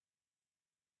me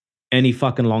any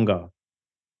fucking longer.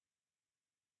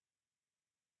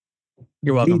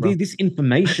 You're welcome, bro. This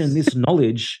information, this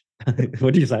knowledge,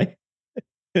 what do you say?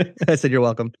 I said you're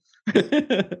welcome.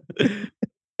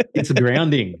 It's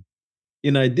grounding.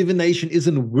 You know, divination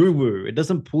isn't woo woo. It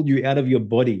doesn't pull you out of your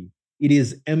body. It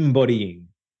is embodying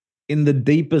in the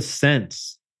deepest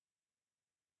sense.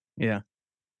 Yeah.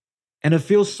 And it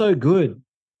feels so good.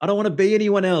 I don't want to be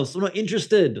anyone else. I'm not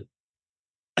interested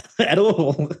at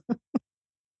all.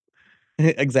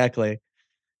 Exactly.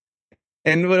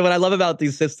 And what I love about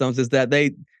these systems is that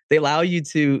they allow you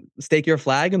to stake your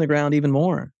flag in the ground even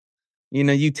more. You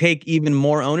know, you take even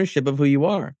more ownership of who you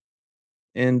are.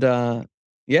 And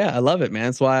yeah, I love it, man.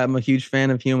 That's why I'm a huge fan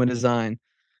of human design.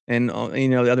 And you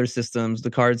know, the other systems,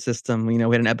 the card system. You know,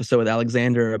 we had an episode with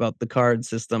Alexander about the card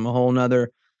system, a whole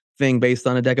nother thing based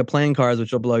on a deck of playing cards,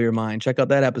 which will blow your mind. Check out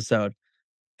that episode.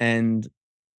 And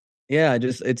yeah,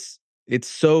 just it's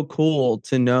so cool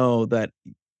to know that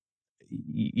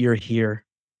you're here,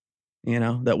 you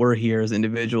know, that we're here as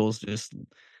individuals. Just,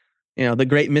 you know, the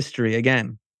great mystery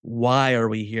again. Why are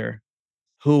we here?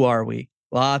 Who are we?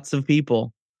 Lots of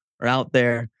people are out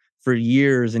there for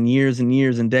years and years and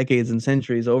years and decades and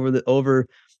centuries over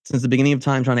since the beginning of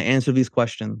time trying to answer these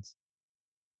questions,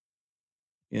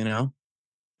 you know?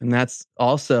 And that's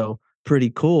also pretty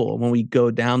cool when we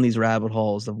go down these rabbit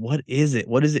holes of what is it?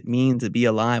 What does it mean to be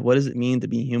alive? What does it mean to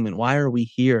be human? Why are we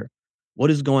here?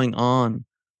 What is going on?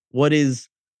 What is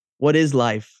what is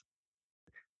life?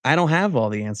 I don't have all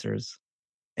the answers.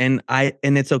 And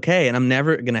it's okay. And I'm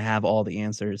never gonna have all the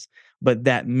answers. But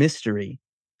that mystery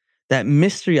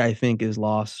I think is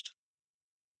lost.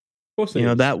 Of course it You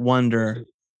know, is. that wonder,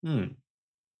 Hmm.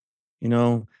 you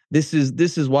know, this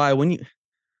is why when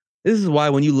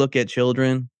you look at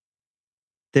children,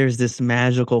 there's this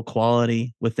magical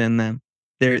quality within them.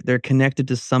 They're connected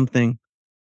to something.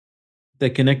 They're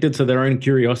connected to their own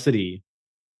curiosity.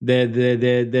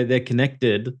 They're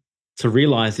connected to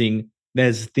realizing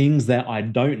there's things that I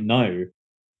don't know.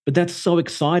 But that's so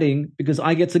exciting because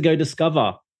I get to go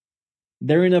discover.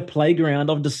 They're in a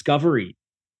playground of discovery.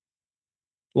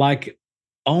 Like,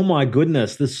 oh my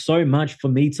goodness, there's so much for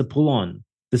me to pull on.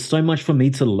 There's so much for me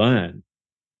to learn.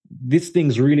 This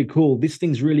thing's really cool. This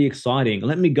thing's really exciting.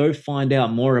 Let me go find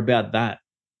out more about that.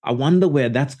 I wonder where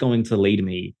that's going to lead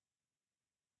me.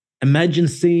 Imagine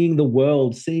seeing the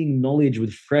world, seeing knowledge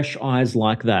with fresh eyes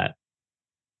like that.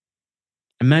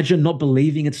 Imagine not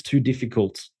believing it's too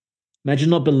difficult. Imagine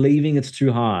not believing it's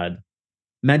too hard.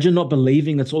 Imagine not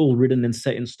believing it's all written and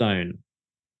set in stone.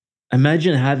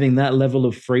 Imagine having that level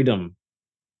of freedom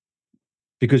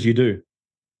because you do.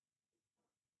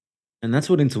 And that's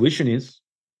what intuition is.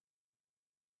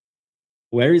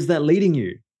 Where is that leading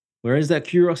you? Where is that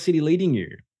curiosity leading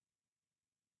you?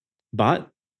 But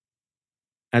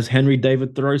as Henry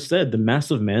David Thoreau said, the mass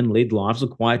of men lead lives of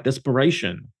quiet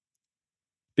desperation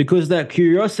because that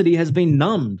curiosity has been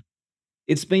numbed.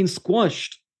 It's been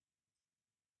squashed.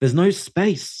 There's no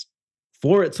space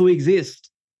for it to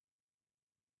exist.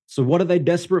 So, what are they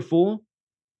desperate for?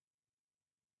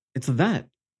 It's that.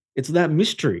 It's that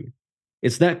mystery.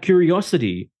 It's that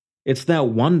curiosity. It's that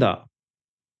wonder.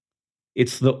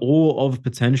 It's the awe of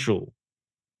potential.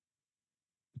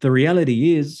 The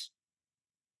reality is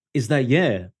that,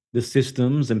 yeah, the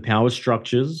systems and power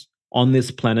structures on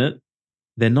this planet,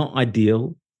 they're not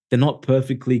ideal. They're not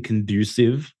perfectly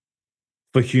conducive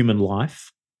for human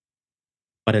life,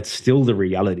 but it's still the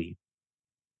reality.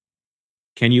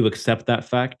 Can you accept that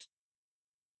fact?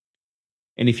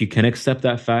 And if you can accept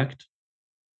that fact,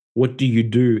 what do you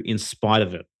do in spite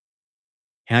of it?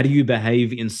 How do you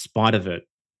behave in spite of it?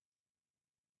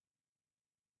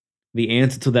 The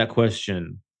answer to that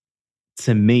question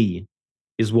to me,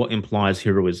 is what implies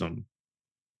heroism.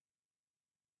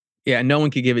 Yeah, no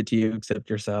one could give it to you except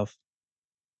yourself.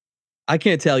 I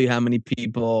can't tell you how many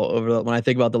people when I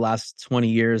think about the last 20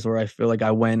 years where I feel like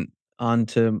I went on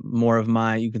to more of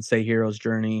my, you could say, hero's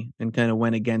journey and kind of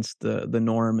went against the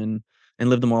norm and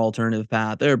lived a more alternative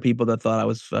path. There are people that thought I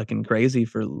was fucking crazy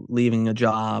for leaving a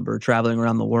job or traveling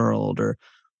around the world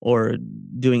or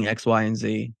doing X, Y, and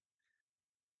Z.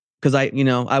 Because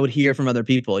I would hear from other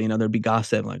people, there'd be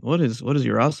gossip like, what is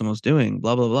Yerasimos doing?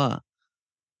 Blah, blah, blah.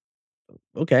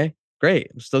 Okay,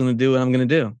 great. I'm still gonna do what I'm gonna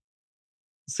do.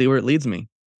 See where it leads me.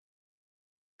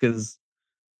 Because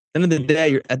at the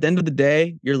end of the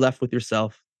day, you're left with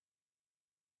yourself.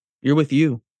 You're with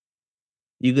you.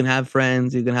 You can have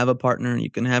friends, you can have a partner, you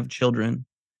can have children,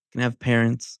 you can have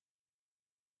parents,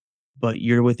 but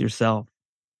you're with yourself.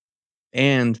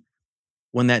 And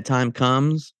when that time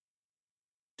comes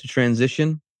to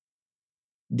transition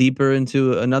deeper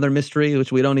into another mystery,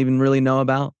 which we don't even really know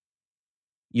about,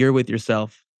 you're with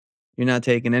yourself. You're not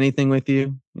taking anything with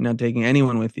you. You're not taking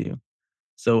anyone with you.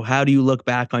 So how do you look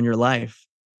back on your life?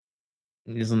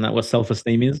 Isn't that what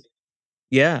self-esteem is?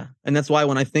 Yeah. And that's why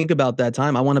when I think about that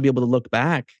time, I want to be able to look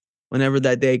back whenever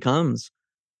that day comes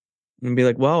and be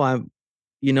like, well,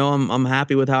 I'm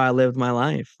happy with how I lived my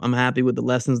life. I'm happy with the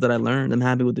lessons that I learned. I'm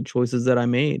happy with the choices that I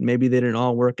made. Maybe they didn't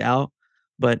all work out,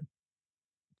 but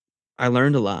I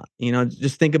learned a lot.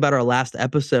 Just think about our last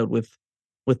episode with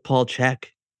Paul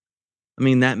Check. I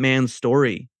mean, that man's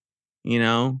story, you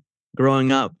know,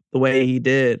 growing up the way he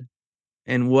did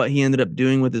and what he ended up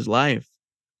doing with his life.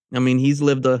 I mean, he's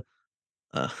lived a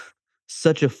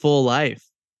such a full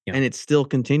life Yeah. and it still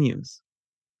continues.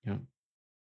 Yeah.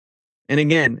 And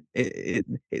again,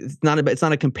 it's not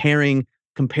a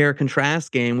compare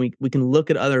contrast game. We can look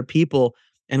at other people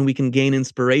and we can gain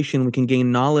inspiration, we can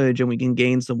gain knowledge, and we can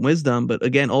gain some wisdom. But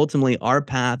again, ultimately, our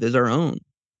path is our own.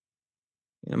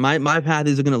 My path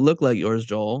isn't going to look like yours,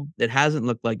 Joel. It hasn't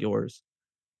looked like yours.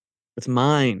 It's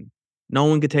mine. No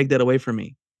one could take that away from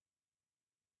me.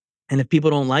 And if people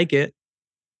don't like it,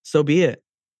 so be it.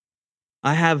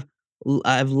 I have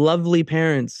lovely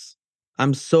parents.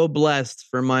 I'm so blessed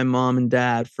for my mom and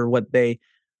dad for what they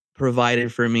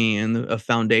provided for me and a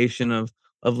foundation of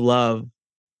love.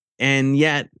 And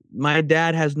yet my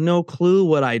dad has no clue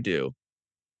what I do.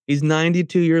 He's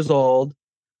 92 years old.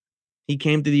 He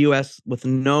came to the US with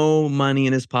no money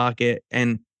in his pocket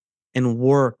and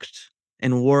worked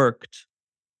and worked.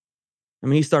 I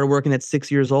mean, he started working at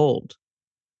 6 years old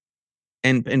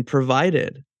and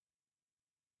provided.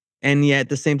 And yet at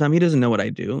the same time, he doesn't know what I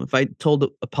do. If I told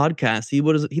a podcast,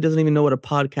 he doesn't even know what a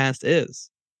podcast is.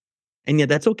 And yet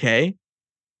that's okay.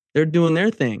 They're doing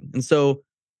their thing. And so,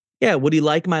 yeah, would he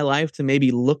like my life to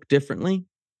maybe look differently?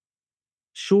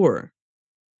 Sure.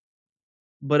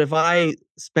 But if I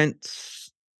spent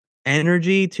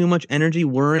too much energy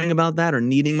worrying about that or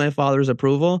needing my father's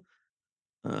approval,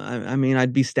 I mean,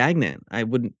 I'd be stagnant. I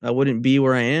wouldn't be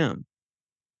where I am.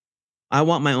 I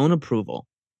want my own approval.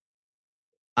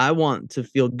 I want to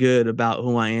feel good about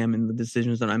who I am and the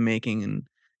decisions that I'm making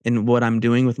and what I'm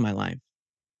doing with my life.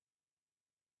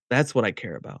 That's what I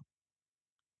care about.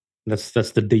 That's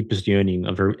the deepest yearning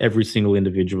of every single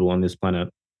individual on this planet,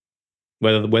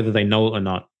 whether they know it or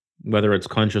not, whether it's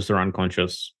conscious or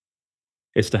unconscious.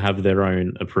 It's to have their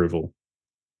own approval.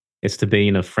 It's to be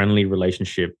in a friendly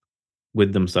relationship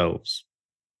with themselves.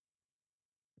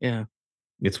 Yeah.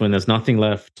 It's when there's nothing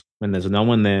left, when there's no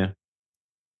one there,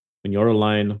 when you're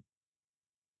alone,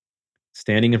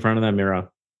 standing in front of that mirror.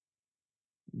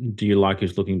 Do you like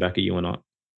who's looking back at you or not?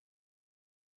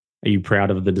 Are you proud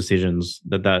of the decisions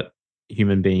that that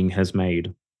human being has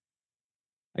made?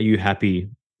 Are you happy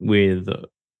with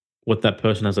what that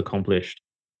person has accomplished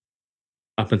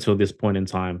up until this point in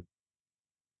time?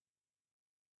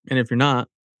 And if you're not,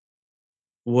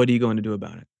 what are you going to do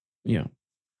about it? Yeah.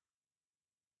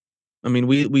 I mean,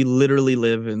 we literally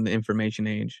live in the information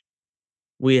age.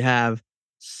 We have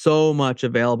so much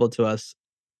available to us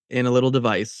in a little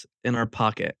device in our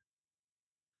pocket.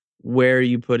 Where are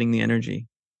you putting the energy?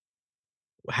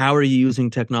 How are you using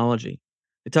technology?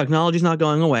 The technology's not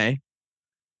going away.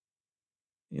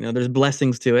 There's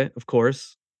blessings to it, of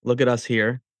course. Look at us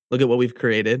here. Look at what we've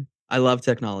created. I love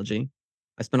technology.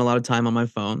 I spend a lot of time on my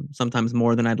phone, sometimes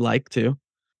more than I'd like to.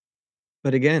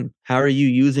 But again, how are you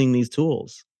using these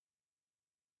tools?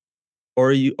 Or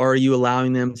are you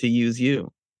allowing them to use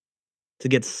you? To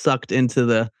get sucked into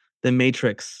the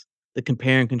matrix, the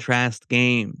compare and contrast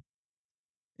game,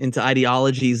 into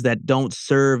ideologies that don't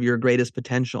serve your greatest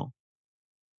potential.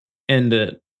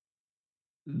 And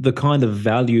the kind of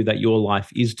value that your life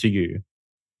is to you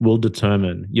will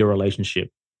determine your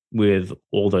relationship with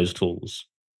all those tools,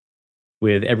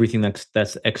 with everything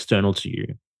that's external to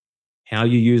you, how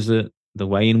you use it, the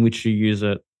way in which you use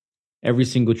it, every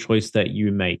single choice that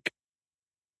you make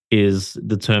is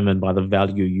determined by the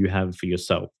value you have for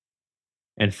yourself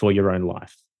and for your own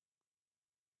life.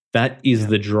 That is Yeah.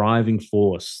 the driving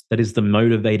force. That is the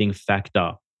motivating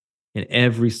factor in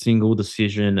every single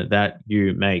decision that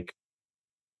you make.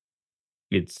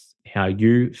 It's how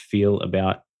you feel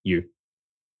about you.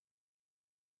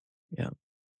 Yeah.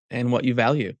 And what you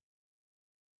value.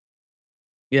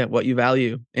 Yeah, what you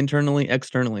value internally,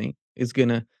 externally is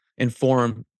gonna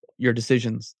inform your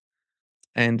decisions.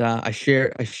 And I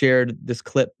shared this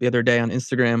clip the other day on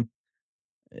Instagram.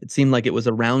 It seemed like it was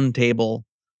a round table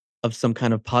of some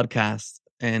kind of podcast,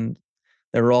 and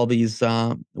there were all these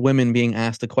women being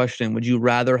asked a question: would you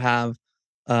rather have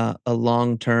a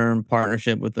long term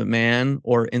partnership with a man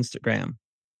or Instagram?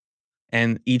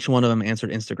 And each one of them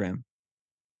answered Instagram.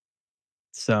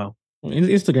 So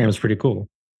Instagram is pretty cool.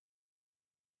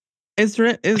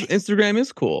 Instagram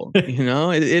is cool.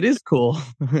 It is cool.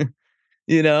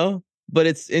 you know but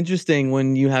it's interesting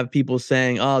when you have people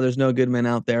saying, oh, there's no good men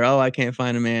out there, oh, I can't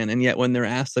find a man, and yet when they're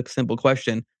asked a simple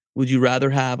question, would you rather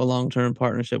have a long-term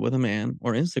partnership with a man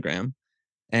or Instagram,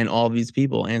 and all these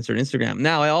people answered Instagram.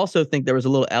 Now I also think there was a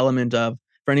little element of,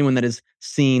 for anyone that has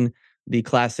seen the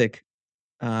classic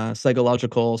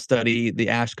psychological study, the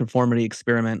Ash conformity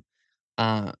experiment,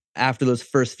 after those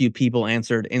first few people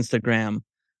answered Instagram,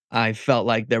 I felt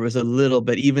like there was a little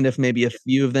bit, even if maybe a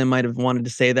few of them might have wanted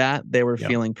to say that, they were Yeah.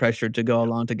 feeling pressured to go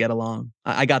along to get along.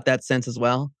 I got that sense as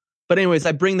well. But anyways,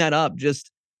 I bring that up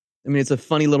just, I mean, it's a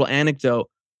funny little anecdote,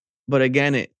 but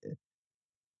again,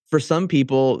 for some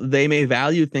people, they may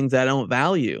value things I don't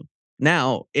value.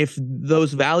 Now, if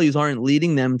those values aren't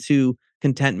leading them to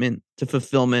contentment, to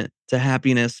fulfillment, to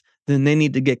happiness, then they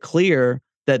need to get clear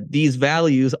that these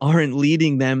values aren't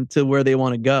leading them to where they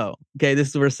want to go. Okay, this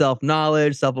is where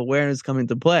self-knowledge, self-awareness come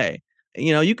into play.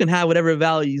 You can have whatever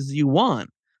values you want.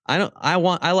 I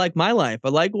like my life. I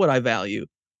like what I value.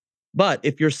 But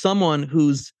if you're someone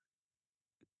who's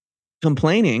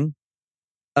complaining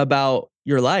about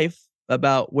your life,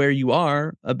 about where you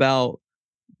are, about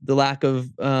the lack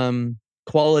of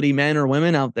quality men or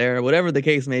women out there, whatever the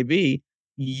case may be,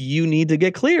 you need to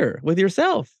get clear with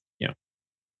yourself. Yeah.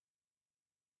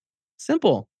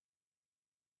 Simple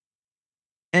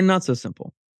and not so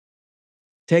simple.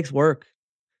 Takes work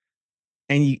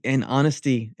and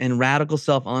honesty and radical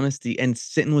self honesty and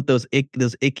sitting with those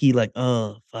icky, like,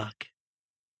 oh fuck.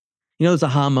 Those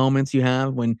aha moments you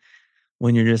have when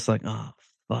you're just like, oh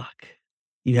fuck.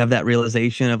 You have that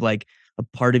realization of like a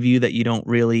part of you that you don't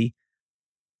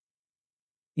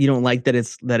like, that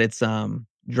it's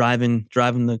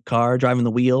driving the car, driving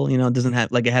the wheel, it doesn't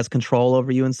have, like, it has control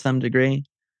over you in some degree.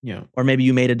 Yeah. Or maybe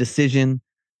you made a decision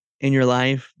in your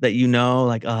life that,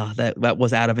 like, oh, that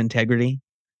was out of integrity.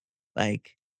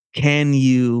 Like, can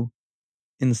you,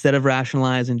 instead of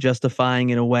rationalizing, justifying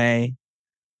in a way,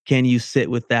 can you sit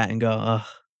with that and go, oh,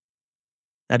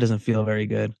 that doesn't feel very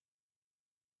good.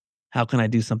 How can I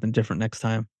do something different next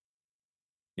time?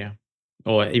 Yeah.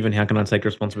 Or even how can I take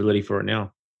responsibility for it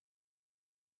now?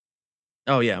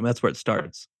 Oh yeah, that's where it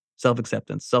starts.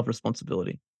 Self-acceptance,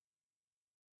 self-responsibility.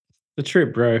 The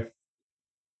trip, bro.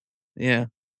 Yeah.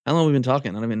 How long have we been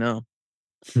talking? I don't even know.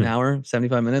 An hour,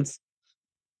 75 minutes?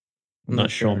 I'm Not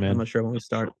not sure, sure. I'm man. not sure when we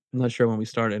start. I'm not sure when we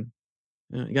started.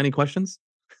 You got any questions?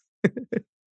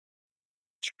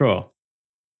 Sure.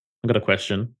 I got a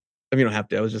question. If you don't have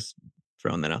to, I was just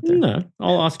throwing that out there. No,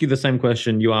 I'll ask you the same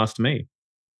question you asked me.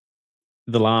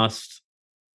 The last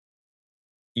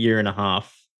year and a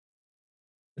half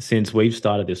since we've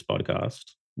started this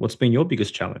podcast, what's been your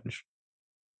biggest challenge?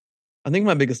 I think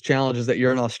my biggest challenge is that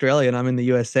you're in Australia and I'm in the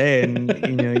USA, and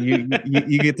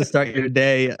you get to start your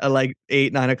day at like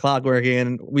 8, 9 o'clock working,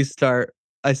 and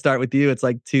I start with you. It's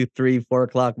like 2, 3, 4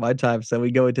 o'clock my time, so we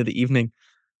go into the evening.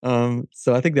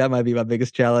 So I think that might be my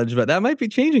biggest challenge, but that might be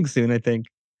changing soon, I think.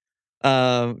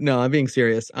 No, I'm being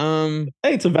serious. Hey,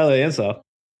 it's a valid answer.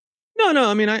 No.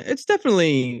 I mean, it's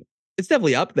definitely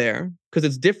up there because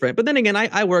it's different. But then again,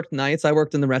 I worked nights. I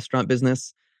worked in the restaurant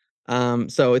business.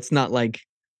 So it's not like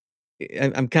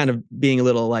I'm kind of being a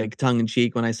little like tongue in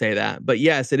cheek when I say that. But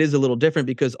yes, it is a little different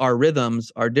because our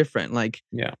rhythms are different. Like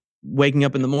Yeah. waking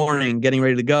up in the morning, getting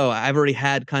ready to go. I've already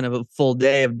had kind of a full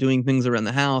day of doing things around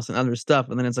the house and other stuff.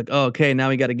 And then it's like, oh, okay, now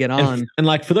we got to get on. And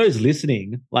like for those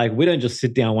listening, like we don't just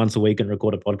sit down once a week and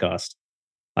record a podcast.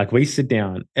 Like we sit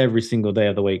down every single day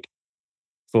of the week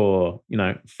for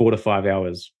 4 to 5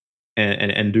 hours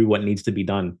and do what needs to be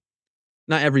done.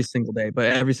 Not every single day, but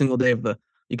every single day of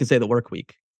you can say the work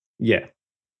week. Yeah.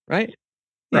 Right?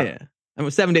 Yeah, Right. yeah. I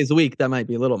mean, 7 days a week, that might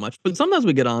be a little much, but sometimes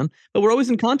we get on, but we're always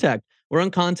in contact. We're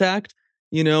in contact,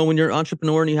 when you're an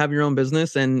entrepreneur and you have your own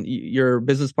business and your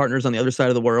business partner's on the other side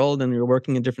of the world and you're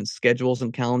working in different schedules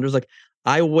and calendars. Like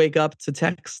I wake up to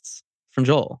texts from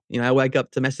Joel. I wake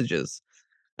up to messages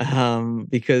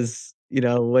because,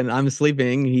 when I'm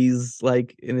sleeping, he's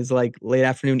like in his like late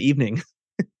afternoon, evening.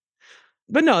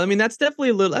 But no, I mean, that's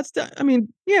definitely a little, I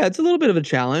mean, yeah, it's a little bit of a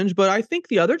challenge, but I think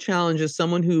the other challenge is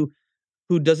someone who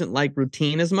doesn't like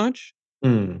routine as much,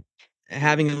 Mm.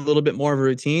 having a little bit more of a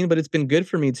routine, but it's been good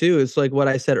for me too. It's like what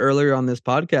I said earlier on this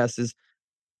podcast is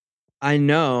I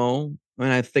know,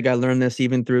 and I think I learned this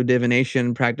even through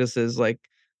divination practices like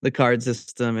the card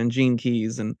system and gene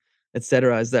keys and et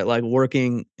cetera, is that like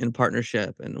working in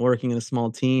partnership and working in a small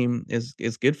team is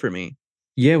good for me.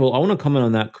 Yeah, well, I want to comment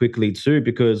on that quickly too,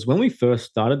 because when we first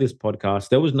started this podcast,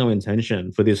 there was no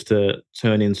intention for this to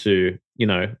turn into,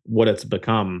 what it's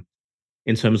become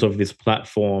in terms of this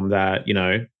platform that,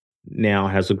 now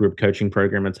has a group coaching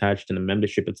program attached and a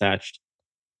membership attached.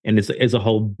 And it's a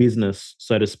whole business,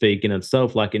 so to speak, in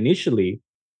itself. Like initially,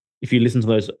 if you listen to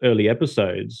those early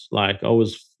episodes, like I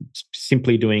was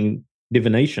simply doing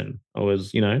divination. I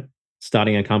was,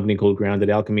 starting a company called Grounded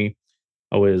Alchemy.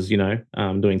 I was,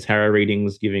 doing tarot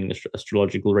readings, giving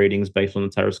astrological readings based on the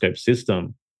Taroscope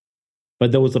system.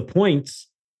 But there was a point,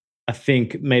 I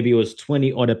think maybe it was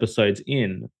 20 odd episodes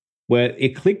in, where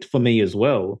it clicked for me as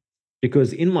well.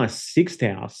 Because in my sixth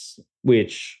house,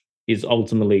 which is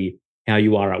ultimately how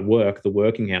you are at work, the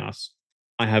working house,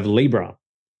 I have Libra.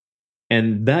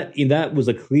 And that was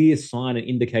a clear sign and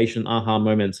indication, aha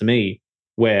moment to me,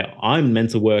 where I'm meant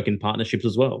to work in partnerships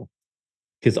as well.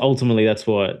 Because ultimately that's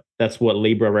what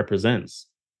Libra represents.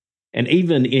 And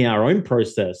even in our own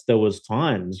process, there was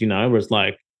times, where it's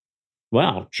like,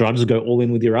 wow, should I just go all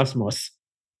in with Yerasimos?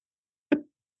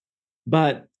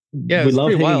 But Yeah, we it's love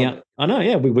pretty hanging wild. out. I know,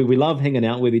 yeah, we love hanging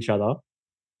out with each other.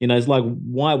 It's like,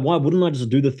 why wouldn't I just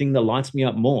do the thing that lights me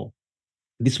up more?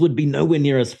 This would be nowhere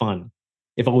near as fun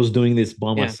if I was doing this by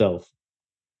Yeah. myself,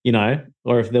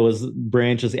 or if there was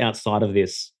branches outside of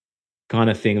this kind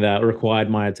of thing that required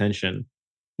my attention,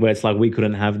 where it's like we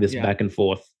couldn't have this Yeah. back and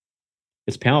forth.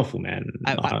 It's powerful, man.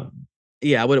 I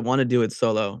yeah, I wouldn't want to do it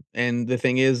solo. And the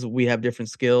thing is, we have different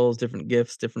skills, different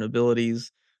gifts, different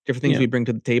abilities, different things Yeah, we bring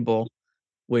to the table,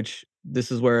 which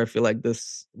this is where I feel like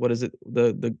this, what is it?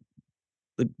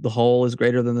 The whole is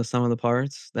greater than the sum of the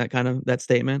parts. That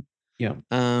statement. yeah,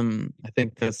 I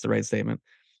think that's the right statement.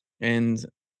 And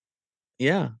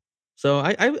yeah. So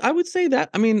I would say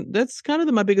that, I mean, that's kind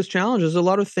of my biggest challenge. There's a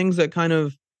lot of things that kind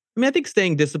of, I mean, I think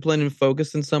staying disciplined and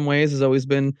focused in some ways has always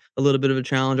been a little bit of a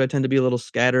challenge. I tend to be a little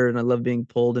scattered and I love being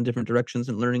pulled in different directions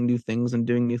and learning new things and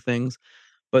doing new things.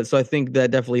 But so I think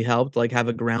that definitely helped, like have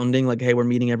a grounding, like, hey, we're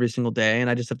meeting every single day and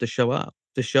I just have to show up,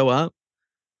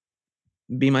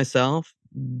 be myself,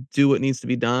 do what needs to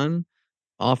be done,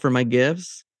 offer my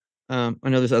gifts. I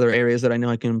know there's other areas that I know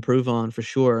I can improve on for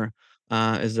sure,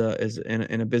 as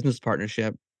in a business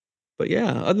partnership. But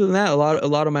yeah, other than that, a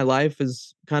lot of my life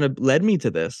has kind of led me to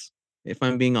this, if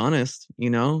I'm being honest,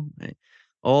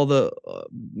 all the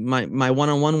my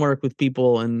one-on-one work with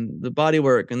people and the body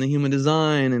work and the human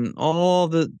design and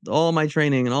all my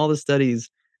training and all the studies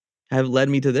have led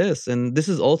me to this. And this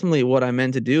is ultimately what I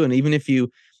meant to do. And even if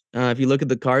you look at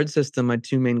the card system, my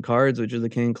two main cards, which are the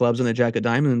King of Clubs and the Jack of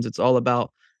Diamonds, it's all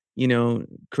about,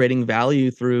 creating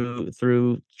value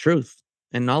through truth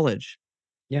and knowledge.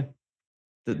 yeah.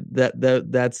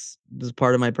 That's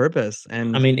part of my purpose. I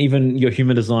And mean, even your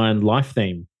human design life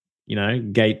theme,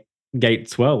 gate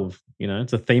 12,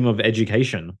 it's a theme of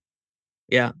education.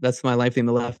 yeah, that's my life theme,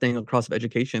 the left thing across of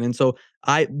education. And so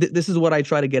this is what I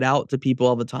try to get out to people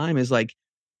all the time is like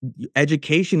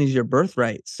education is your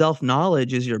birthright.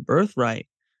 Self-knowledge is your birthright.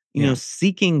 Yeah.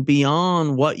 Seeking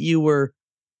beyond what you were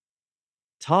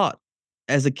taught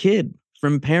as a kid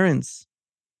from parents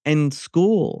and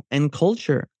school and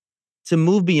culture, to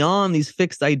move beyond these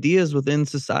fixed ideas within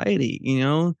society,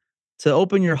 to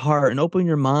open your heart and open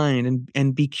your mind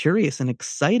and be curious and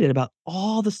excited about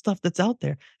all the stuff that's out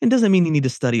there. It doesn't mean you need to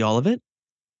study all of it.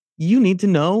 You need to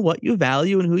know what you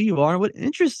value and who you are and what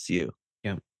interests you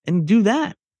Yeah. and do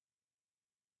that.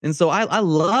 And so I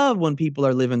love when people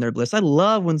are living their bliss. I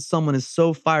love when someone is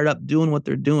so fired up doing what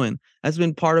they're doing. That's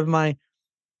been part of my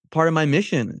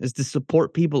mission is to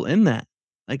support people in that.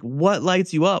 Like, what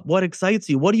lights you up? What excites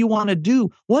you? What do you want to do?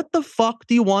 What the fuck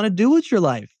do you want to do with your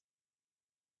life?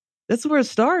 That's where it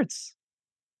starts.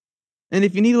 And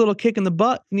if you need a little kick in the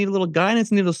butt, you need a little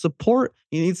guidance, you need a little support,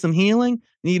 you need some healing,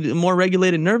 you need a more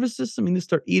regulated nervous system, you need to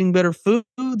start eating better foods,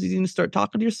 you need to start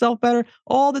talking to yourself better,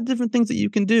 all the different things that you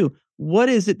can do. what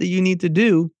is it that you need to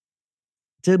do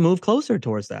to move closer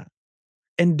towards that?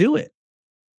 And do it.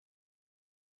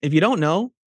 If you don't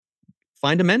know,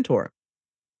 find a mentor.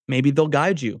 Maybe they'll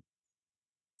guide you,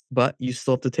 but you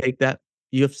still have to take that.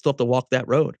 You still have to walk that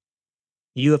road.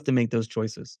 You have to make those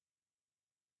choices.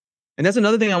 And that's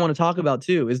another thing I want to talk about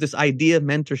too, is this idea of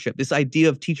mentorship, this idea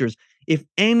of teachers. If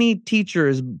any teacher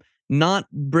is not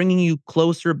bringing you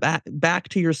closer back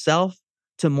to yourself,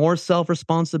 to more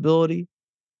self-responsibility,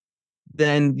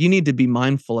 then you need to be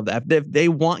mindful of that. If they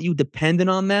want you dependent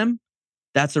on them,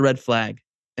 that's a red flag,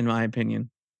 in my opinion.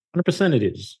 100% it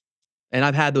is. And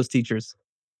I've had those teachers.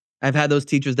 I've had those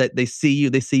teachers that they see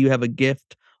you have a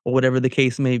gift or whatever the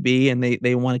case may be, and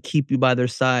they want to keep you by their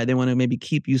side. They want to maybe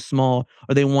keep you small,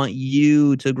 or they want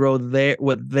you to grow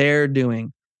what they're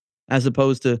doing, as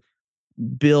opposed to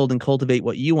build and cultivate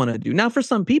what you want to do. Now, for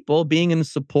some people, being in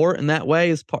support in that way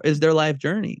is their life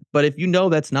journey. But if you know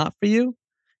that's not for you,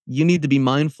 you need to be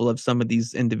mindful of some of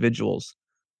these individuals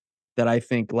that I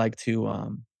think like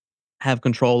to have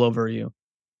control over you.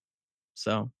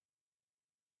 So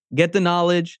get the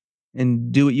knowledge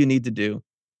and do what you need to do.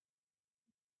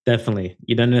 Definitely.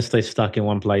 You don't need to stay stuck in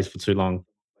one place for too long.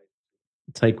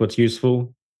 Take what's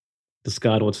useful,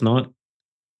 discard what's not,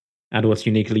 add what's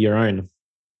uniquely your own.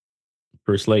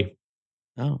 Bruce Lee.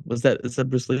 Oh, it's a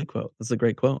Bruce Lee quote. That's a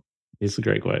great quote. It's a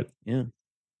great quote. Yeah.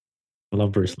 I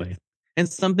love Bruce Lee. And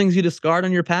some things you discard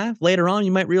on your path, later on,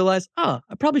 you might realize, I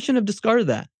probably shouldn't have discarded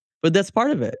that. But that's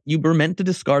part of it. You were meant to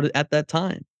discard it at that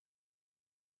time.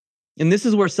 And this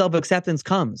is where self-acceptance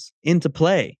comes into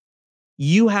play.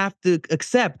 You have to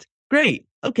accept, great,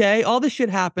 okay, all this shit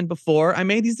happened before. I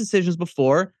made these decisions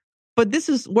before, but this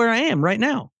is where I am right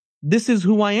now. This is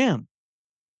who I am.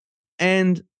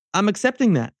 And I'm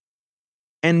accepting that.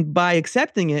 And by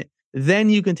accepting it, then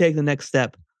you can take the next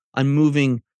step on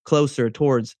moving closer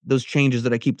towards those changes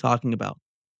that I keep talking about.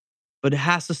 But it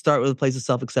has to start with a place of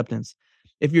self-acceptance.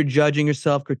 If you're judging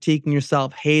yourself, critiquing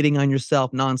yourself, hating on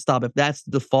yourself nonstop, if that's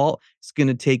the default, it's going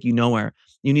to take you nowhere.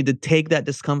 You need to take that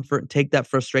discomfort, take that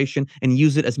frustration, and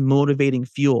use it as motivating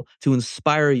fuel to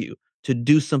inspire you to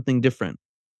do something different.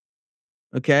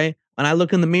 Okay? When I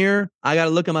look in the mirror, I got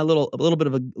to look at my little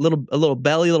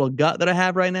belly, little gut that I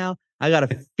have right now. I got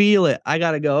to feel it. I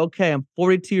got to go, okay, I'm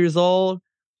 42 years old.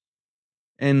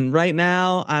 And right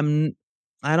now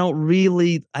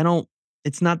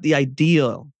it's not the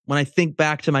ideal. When I think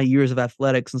back to my years of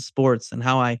athletics and sports and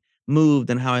how I moved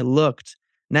and how I looked,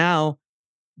 now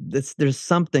there's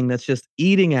something that's just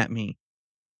eating at me.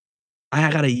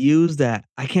 I got to use that.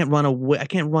 I can't run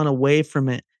away from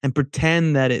it and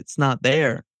pretend that it's not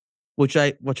there, which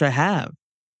I have.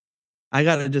 I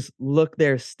got to just look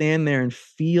there, stand there and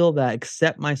feel that,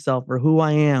 accept myself for who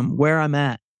I am, where I'm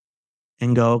at,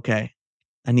 and go, okay,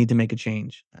 I need to make a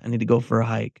change. I need to go for a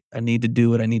hike. I need to do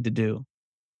what I need to do.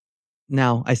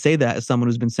 Now, I say that as someone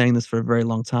who's been saying this for a very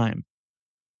long time.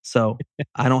 So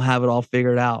I don't have it all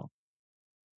figured out,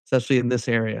 especially in this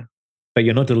area. But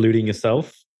you're not deluding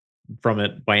yourself from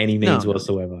it by any means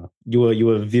whatsoever. You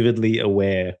were vividly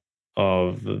aware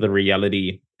of the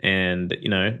reality and,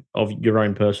 of your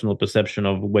own personal perception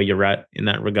of where you're at in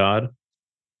that regard.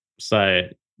 So,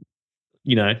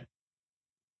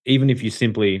 even if you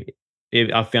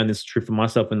I found this true for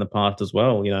myself in the past as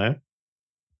well,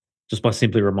 just by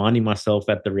simply reminding myself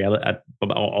that the reality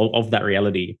of that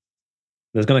reality,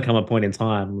 there's going to come a point in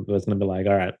time where it's going to be like,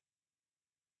 all right.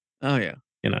 Oh yeah.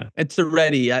 It's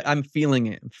already, I'm feeling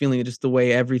it. I'm feeling it, just the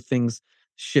way everything's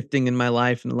shifting in my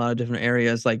life in a lot of different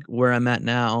areas, like where I'm at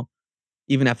now,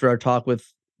 even after our talk with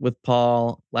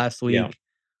Paul last week. Yeah.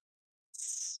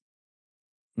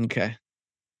 Okay.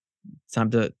 Time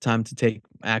to take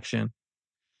action.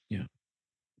 Yeah.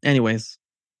 Anyways.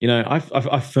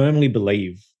 I firmly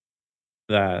believe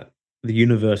that the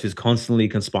universe is constantly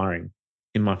conspiring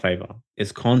in my favor.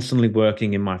 It's constantly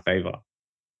working in my favor.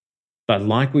 But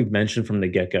like we've mentioned from the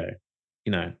get-go,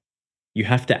 you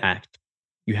have to act.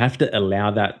 You have to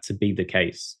allow that to be the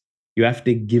case. You have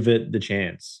to give it the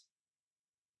chance.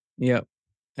 Yep.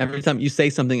 Every time you say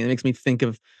something, it makes me think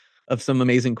of some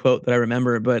amazing quote that I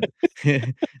remember. But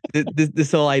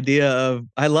this whole idea of,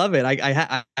 I love it.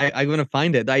 I'm going to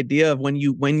find it. The idea of when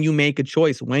you make a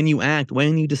choice, when you act,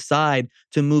 when you decide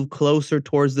to move closer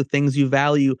towards the things you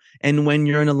value, and when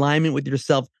you're in alignment with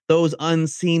yourself, those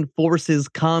unseen forces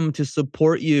come to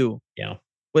support you. Yeah.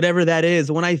 Whatever that is.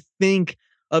 When I think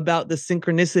about the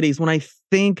synchronicities, when I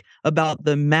think about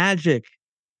the magic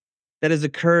that has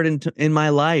occurred in my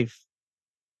life,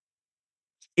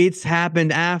 it's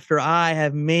happened after I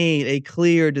have made a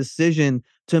clear decision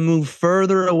to move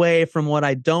further away from what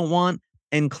I don't want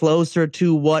and closer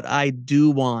to what I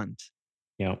do want.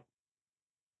 Yeah.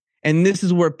 And this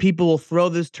is where people will throw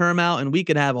this term out, and we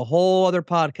could have a whole other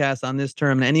podcast on this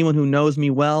term. And anyone who knows me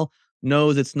well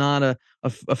knows it's not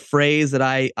a phrase that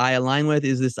I align with,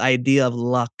 is this idea of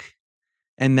luck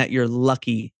and that you're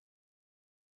lucky.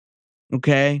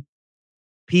 Okay.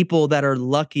 People that are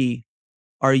lucky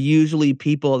are usually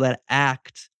people that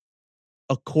act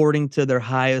according to their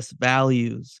highest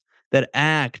values, that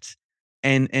act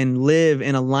and live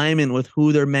in alignment with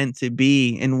who they're meant to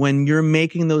be. And when you're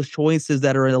making those choices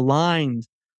that are aligned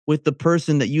with the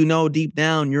person that you know deep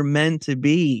down you're meant to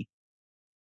be,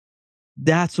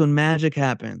 that's when magic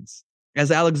happens.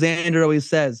 As Alexander always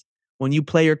says, when you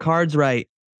play your cards right,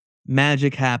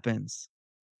 magic happens.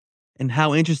 And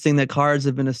how interesting that cards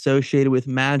have been associated with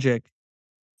magic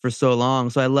for so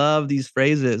long. So I love these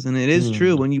phrases. And it is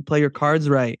true, Mm. when you play your cards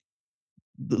right,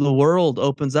 the world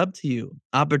opens up to you.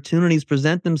 Opportunities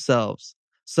present themselves.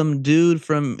 Some dude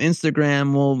from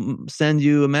Instagram will send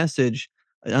you a message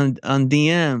on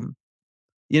DM,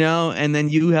 and then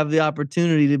you have the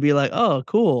opportunity to be like, oh,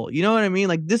 cool. You know what I mean?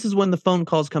 Like, this is when the phone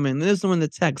calls come in. This is when the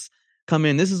texts come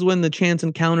in. This is when the chance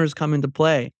encounters come into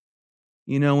play.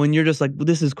 When you're just like,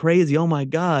 this is crazy. Oh my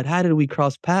God, how did we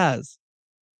cross paths?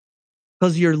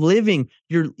 Because you're living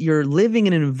in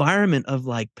an environment of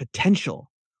like potential,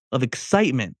 of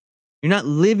excitement. You're not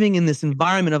living in this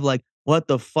environment of like, what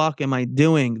the fuck am I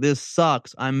doing? This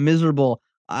sucks. I'm miserable.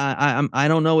 I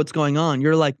don't know what's going on.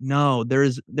 You're like, no,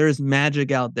 there's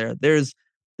magic out there. There's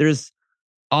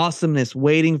awesomeness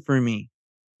waiting for me.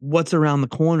 What's around the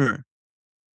corner?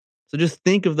 So just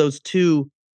think of those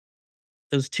two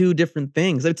different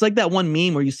things. It's like that one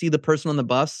meme where you see the person on the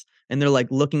bus and they're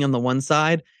like looking on the one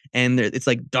side, and it's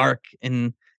like dark,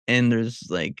 and there's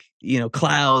like,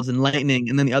 clouds and lightning,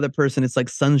 and then the other person, it's like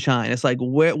sunshine. It's like,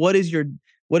 what is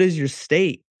your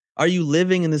state? Are you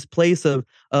living in this place of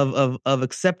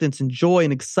acceptance and joy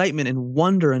and excitement and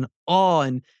wonder and awe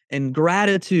and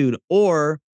gratitude,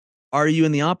 or are you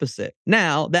in the opposite?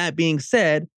 Now, that being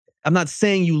said, I'm not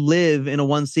saying you live in a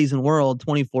one season world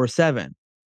 24/7.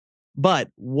 But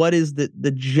what is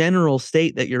the general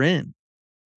state that you're in?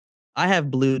 I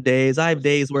have blue days. I have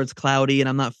days where it's cloudy and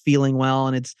I'm not feeling well,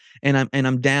 and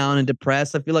I'm down and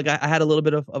depressed. I feel like I had a little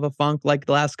bit of a funk like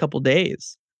the last couple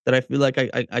days that I feel like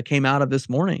I came out of this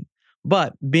morning.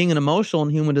 But being an emotional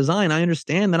and human design, I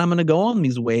understand that I'm gonna go on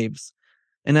these waves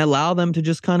and allow them to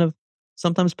just kind of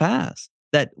sometimes pass.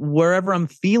 That wherever I'm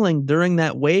feeling during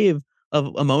that wave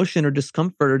of emotion or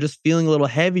discomfort or just feeling a little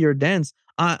heavy or dense,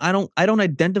 I don't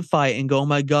identify it and go, oh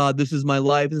my God, this is my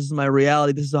life, this is my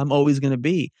reality, this is how I'm always gonna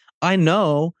be. I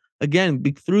know, again,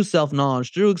 through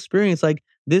self-knowledge, through experience, like,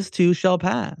 this too shall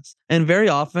pass. And very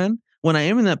often when I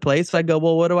am in that place, I go,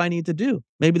 well, what do I need to do?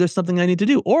 Maybe there's something I need to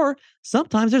do. Or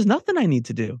sometimes there's nothing I need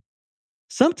to do.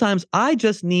 Sometimes I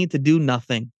just need to do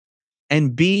nothing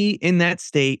and be in that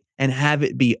state and have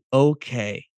it be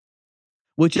okay.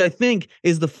 Which I think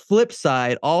is the flip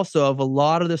side also of a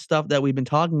lot of the stuff that we've been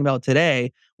talking about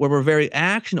today, where we're very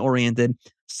action oriented.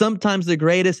 Sometimes the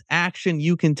greatest action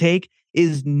you can take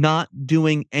is not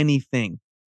doing anything.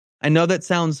 I know that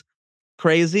sounds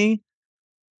crazy,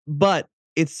 but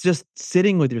it's just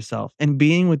sitting with yourself and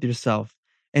being with yourself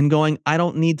and going, I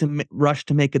don't need to rush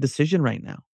to make a decision right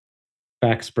now.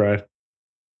 Facts, bro.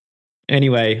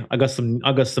 Anyway, I got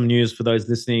some news for those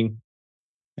listening.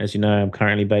 As you know, I'm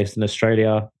currently based in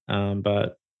Australia,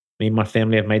 but me and my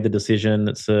family have made the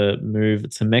decision to move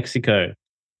to Mexico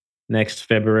next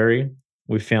February.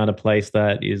 We found a place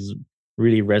that is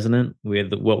really resonant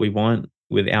with what we want,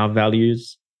 with our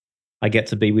values. I get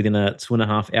to be within a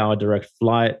 2.5 hour direct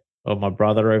flight of my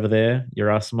brother over there,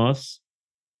 Yerasimos.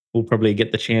 We'll probably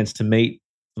get the chance to meet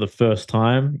for the first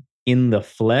time in the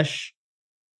flesh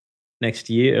next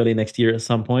year, early next year at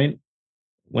some point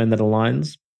when that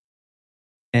aligns.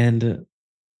 And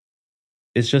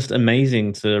it's just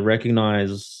amazing to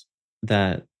recognize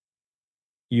that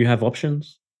you have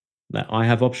options, that I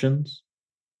have options,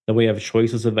 that we have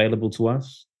choices available to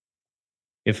us.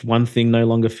 If one thing no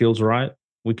longer feels right,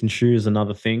 we can choose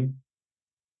another thing,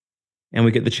 and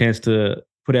we get the chance to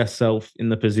put ourselves in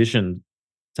the position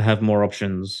to have more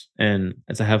options and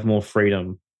to have more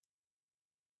freedom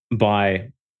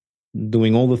by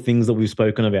doing all the things that we've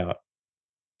spoken about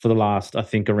for the last, I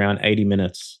think, around 80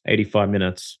 minutes, 85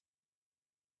 minutes.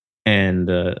 And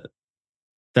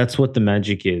that's what the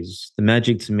magic is. The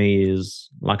magic to me is,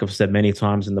 like I've said many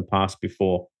times in the past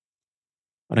before,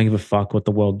 I don't give a fuck what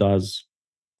the world does.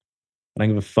 I don't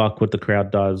give a fuck what the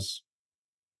crowd does.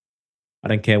 I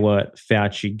don't care what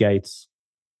Fauci, Gates,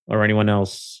 or anyone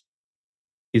else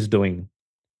is doing,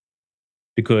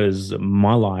 because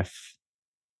my life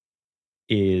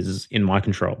is in my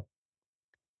control.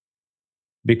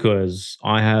 because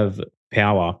I have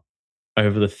power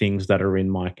over the things that are in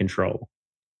my control.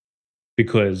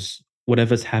 Because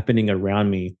whatever's happening around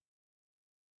me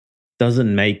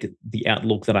doesn't make the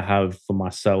outlook that I have for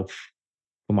myself,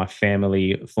 for my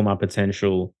family, for my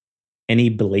potential any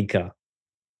bleaker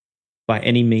by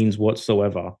any means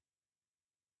whatsoever.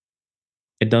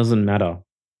 It doesn't matter.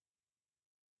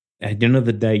 At the end of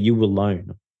the day, you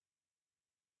alone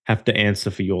have to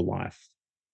answer for your life.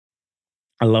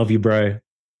 I love you, bro.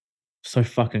 So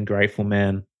fucking grateful,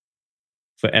 man,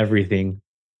 for everything.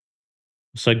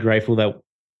 I'm so grateful that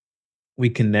we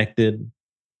connected.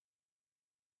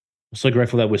 I'm so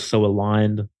grateful that we're so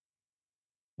aligned.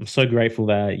 I'm so grateful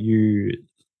that you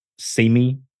see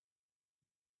me,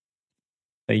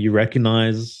 that you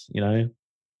recognize, and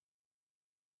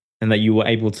that you were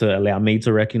able to allow me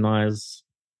to recognize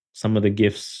some of the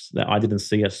gifts that I didn't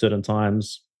see at certain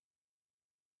times.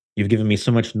 You've given me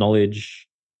so much knowledge,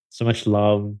 so much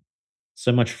love,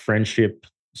 so much friendship,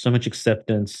 so much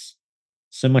acceptance,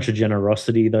 so much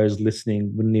generosity those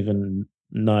listening wouldn't even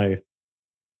know.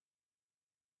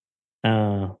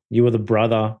 You were the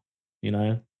brother, you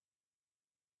know.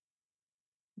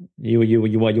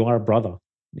 You are a brother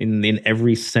in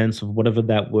every sense of whatever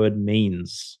that word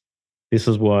means. This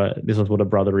is what a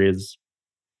brother is.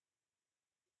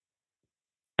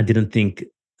 I didn't think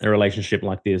a relationship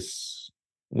like this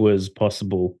was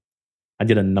possible. I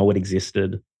didn't know it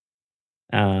existed.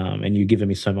 And you've given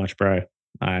me so much, bro.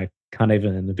 I can't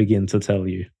even begin to tell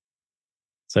you.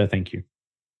 So thank you.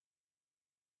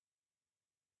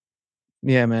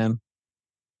 Yeah, man.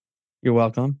 You're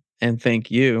welcome. And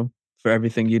thank you for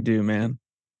everything you do, man.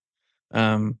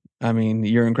 I mean,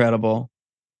 you're incredible.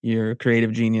 You're a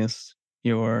creative genius.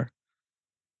 Your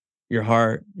your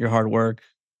heart, your hard work,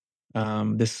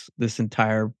 this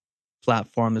entire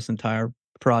platform, this entire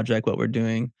project, what we're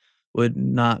doing would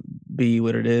not be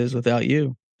what it is without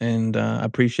you. And I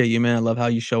appreciate you, man. I love how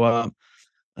you show up.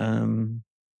 Um,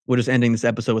 we're just ending this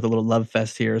episode with a little love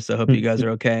fest here, so I hope you guys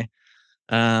are okay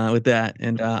with that.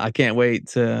 And I can't wait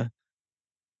to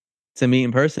meet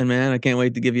in person, man. I can't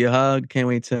wait to give you a hug. Can't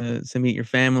wait to meet your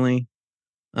family.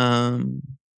 Um,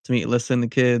 to meet Lissa and the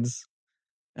kids.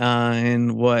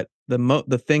 And what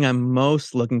the thing I'm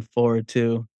most looking forward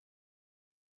to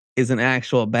is an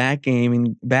actual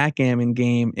backgammon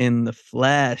game in the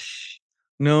flesh.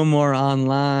 No more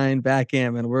online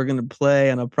backgammon. We're gonna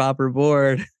play on a proper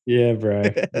board. Yeah, bro.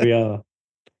 We are.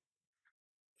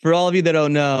 For all of you that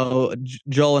don't know,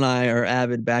 Joel and I are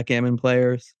avid backgammon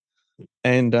players,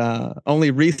 and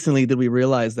only recently did we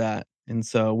realize that. And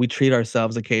so we treat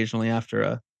ourselves occasionally after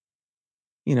a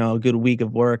good week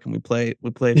of work, and we play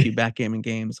a few backgammon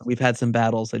games. We've had some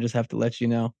battles. I just have to let you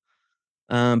know.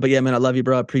 But yeah, man, I love you,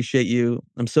 bro. I appreciate you.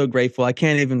 I'm so grateful. I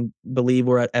can't even believe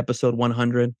we're at episode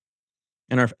 100,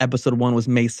 and our episode 1 was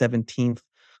May 17th,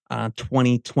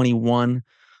 2021.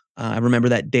 I remember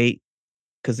that date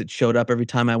because it showed up every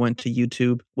time I went to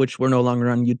YouTube, which we're no longer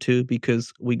on YouTube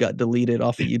because we got deleted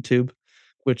off of YouTube,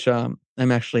 which I'm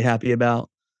actually happy about.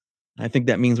 I think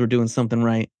that means we're doing something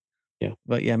right. Yeah.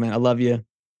 But yeah, man, I love you.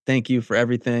 Thank you for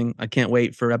everything. I can't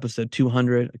wait for episode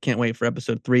 200. I can't wait for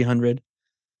episode 300.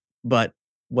 But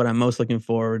what I'm most looking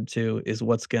forward to is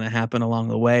what's going to happen along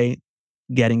the way,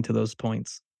 getting to those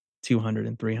points, 200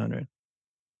 and 300.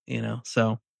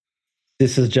 So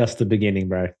This is just the beginning,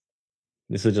 bro.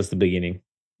 This is just the beginning.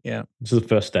 yeah, This is the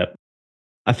first step.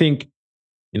 I think,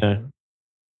 you know,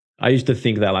 I used to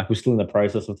think that like we're still in the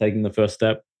process of taking the first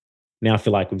step. Now I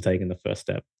feel like we've taken the first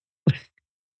step. we've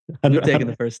 100, taken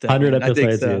the first step, 100 man. I think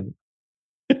episodes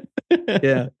so. in.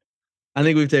 Yeah, I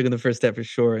think we've taken the first step for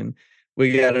sure. And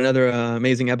we got another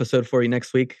amazing episode for you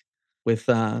next week with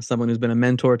someone who's been a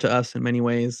mentor to us in many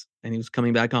ways, and he was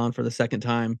coming back on for the second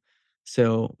time.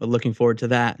 So looking forward to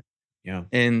that. Yeah.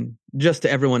 And just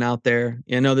to everyone out there,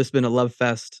 I know this has been a love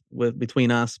fest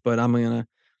between us, but I'm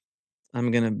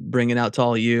gonna bring it out to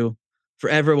all you. For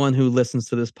everyone who listens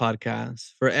to this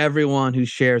podcast, for everyone who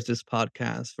shares this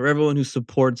podcast, for everyone who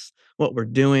supports what we're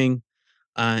doing,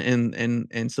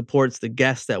 and supports the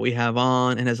guests that we have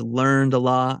on and has learned a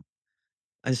lot.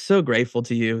 I'm so grateful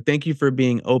to you. Thank you for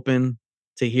being open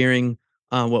to hearing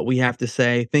what we have to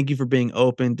say. Thank you for being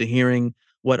open to hearing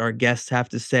what our guests have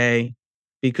to say,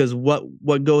 because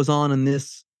what goes on in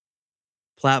this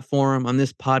platform, on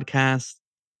this podcast,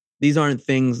 these aren't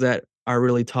things that are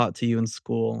really taught to you in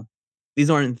school. These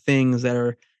aren't things that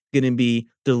are going to be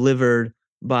delivered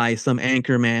by some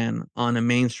anchor man on a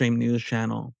mainstream news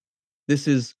channel. This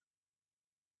is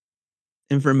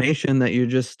information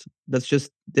that's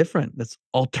just different. That's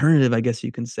alternative, I guess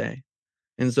you can say.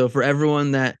 And so for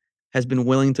everyone that has been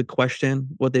willing to question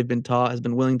what they've been taught, has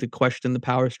been willing to question the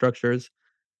power structures.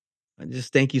 I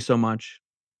just thank you so much.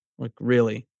 Like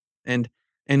really. And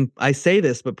I say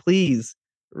this, but please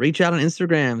reach out on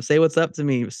Instagram, say what's up to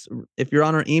me. If you're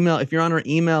on our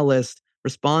email list,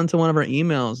 respond to one of our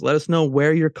emails. Let us know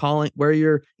where you're calling, where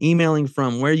you're emailing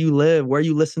from, where you live, where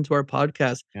you listen to our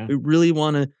podcast. Yeah. We really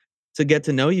want to get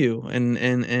to know you and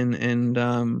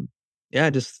yeah,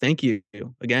 just thank you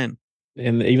again.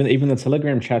 And even the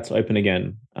Telegram chat's open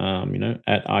again.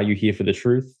 At Are You Here for the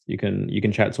Truth? You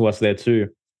can chat to us there too.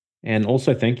 And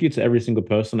also thank you to every single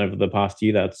person over the past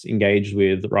year that's engaged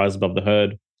with Rise Above the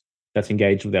Herd, that's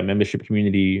engaged with our membership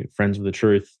community, Friends of the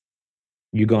Truth.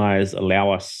 You guys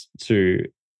allow us to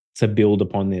build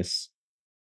upon this.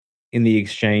 In the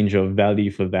exchange of value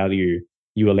for value,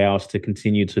 you allow us to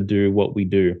continue to do what we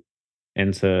do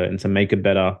and to make it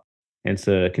better and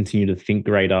to continue to think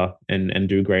greater and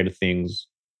do greater things.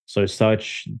 So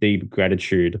such deep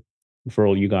gratitude for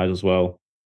all you guys as well.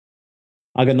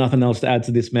 I got nothing else to add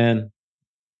to this, man.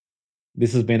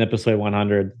 This has been episode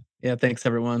 100. Yeah, thanks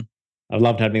everyone. I've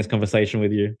loved having this conversation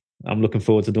with you. I'm looking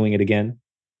forward to doing it again.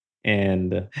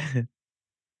 And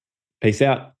peace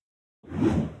out.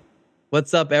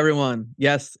 What's up, everyone?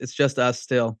 Yes, it's just us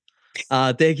still.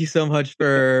 Thank you so much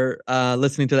for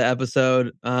listening to the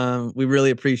episode. We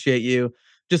really appreciate you.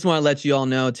 Just want to let you all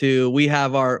know too, we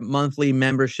have our monthly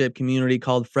membership community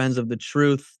called Friends of the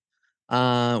Truth.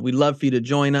 We'd love for you to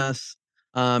join us.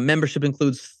 Membership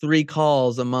includes 3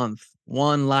 calls a month,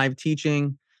 1 live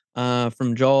teaching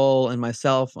from Joel and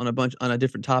myself on a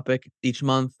different topic each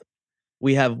month.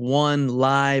 We have 1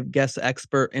 live guest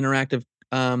expert interactive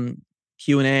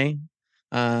Q&A,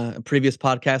 a previous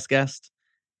podcast guest,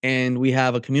 and we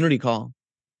have a community call.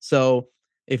 So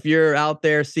if you're out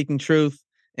there seeking truth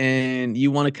and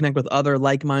you want to connect with other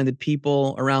like-minded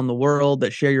people around the world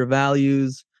that share your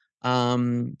values,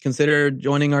 consider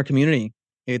joining our community.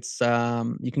 It's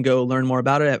you can go learn more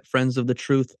about it at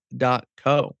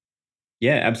friendsofthetruth.co.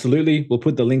 Yeah, absolutely. We'll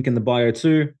put the link in the bio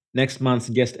too. Next month's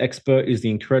guest expert is the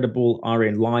incredible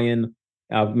Arian Lyon.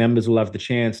 Our members will have the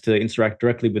chance to interact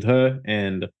directly with her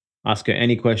and ask her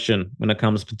any question when it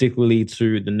comes particularly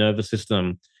to the nervous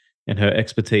system and her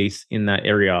expertise in that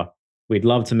area. We'd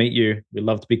love to meet you. We'd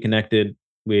love to be connected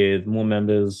with more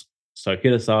members. So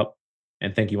hit us up.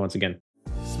 And thank you once again.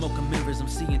 Smoking mirrors, I'm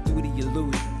seeing through the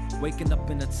illusion. Waking up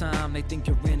in a time, they think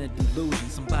you're in a delusion.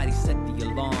 Somebody set the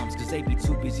alarms, cause they be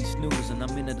too busy snoozing.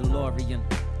 I'm in a DeLorean.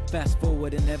 Fast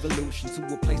forward in evolution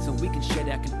to a place where we can share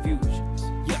our confusions.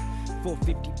 Yeah,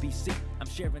 450 BC, I'm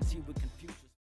sharing tea with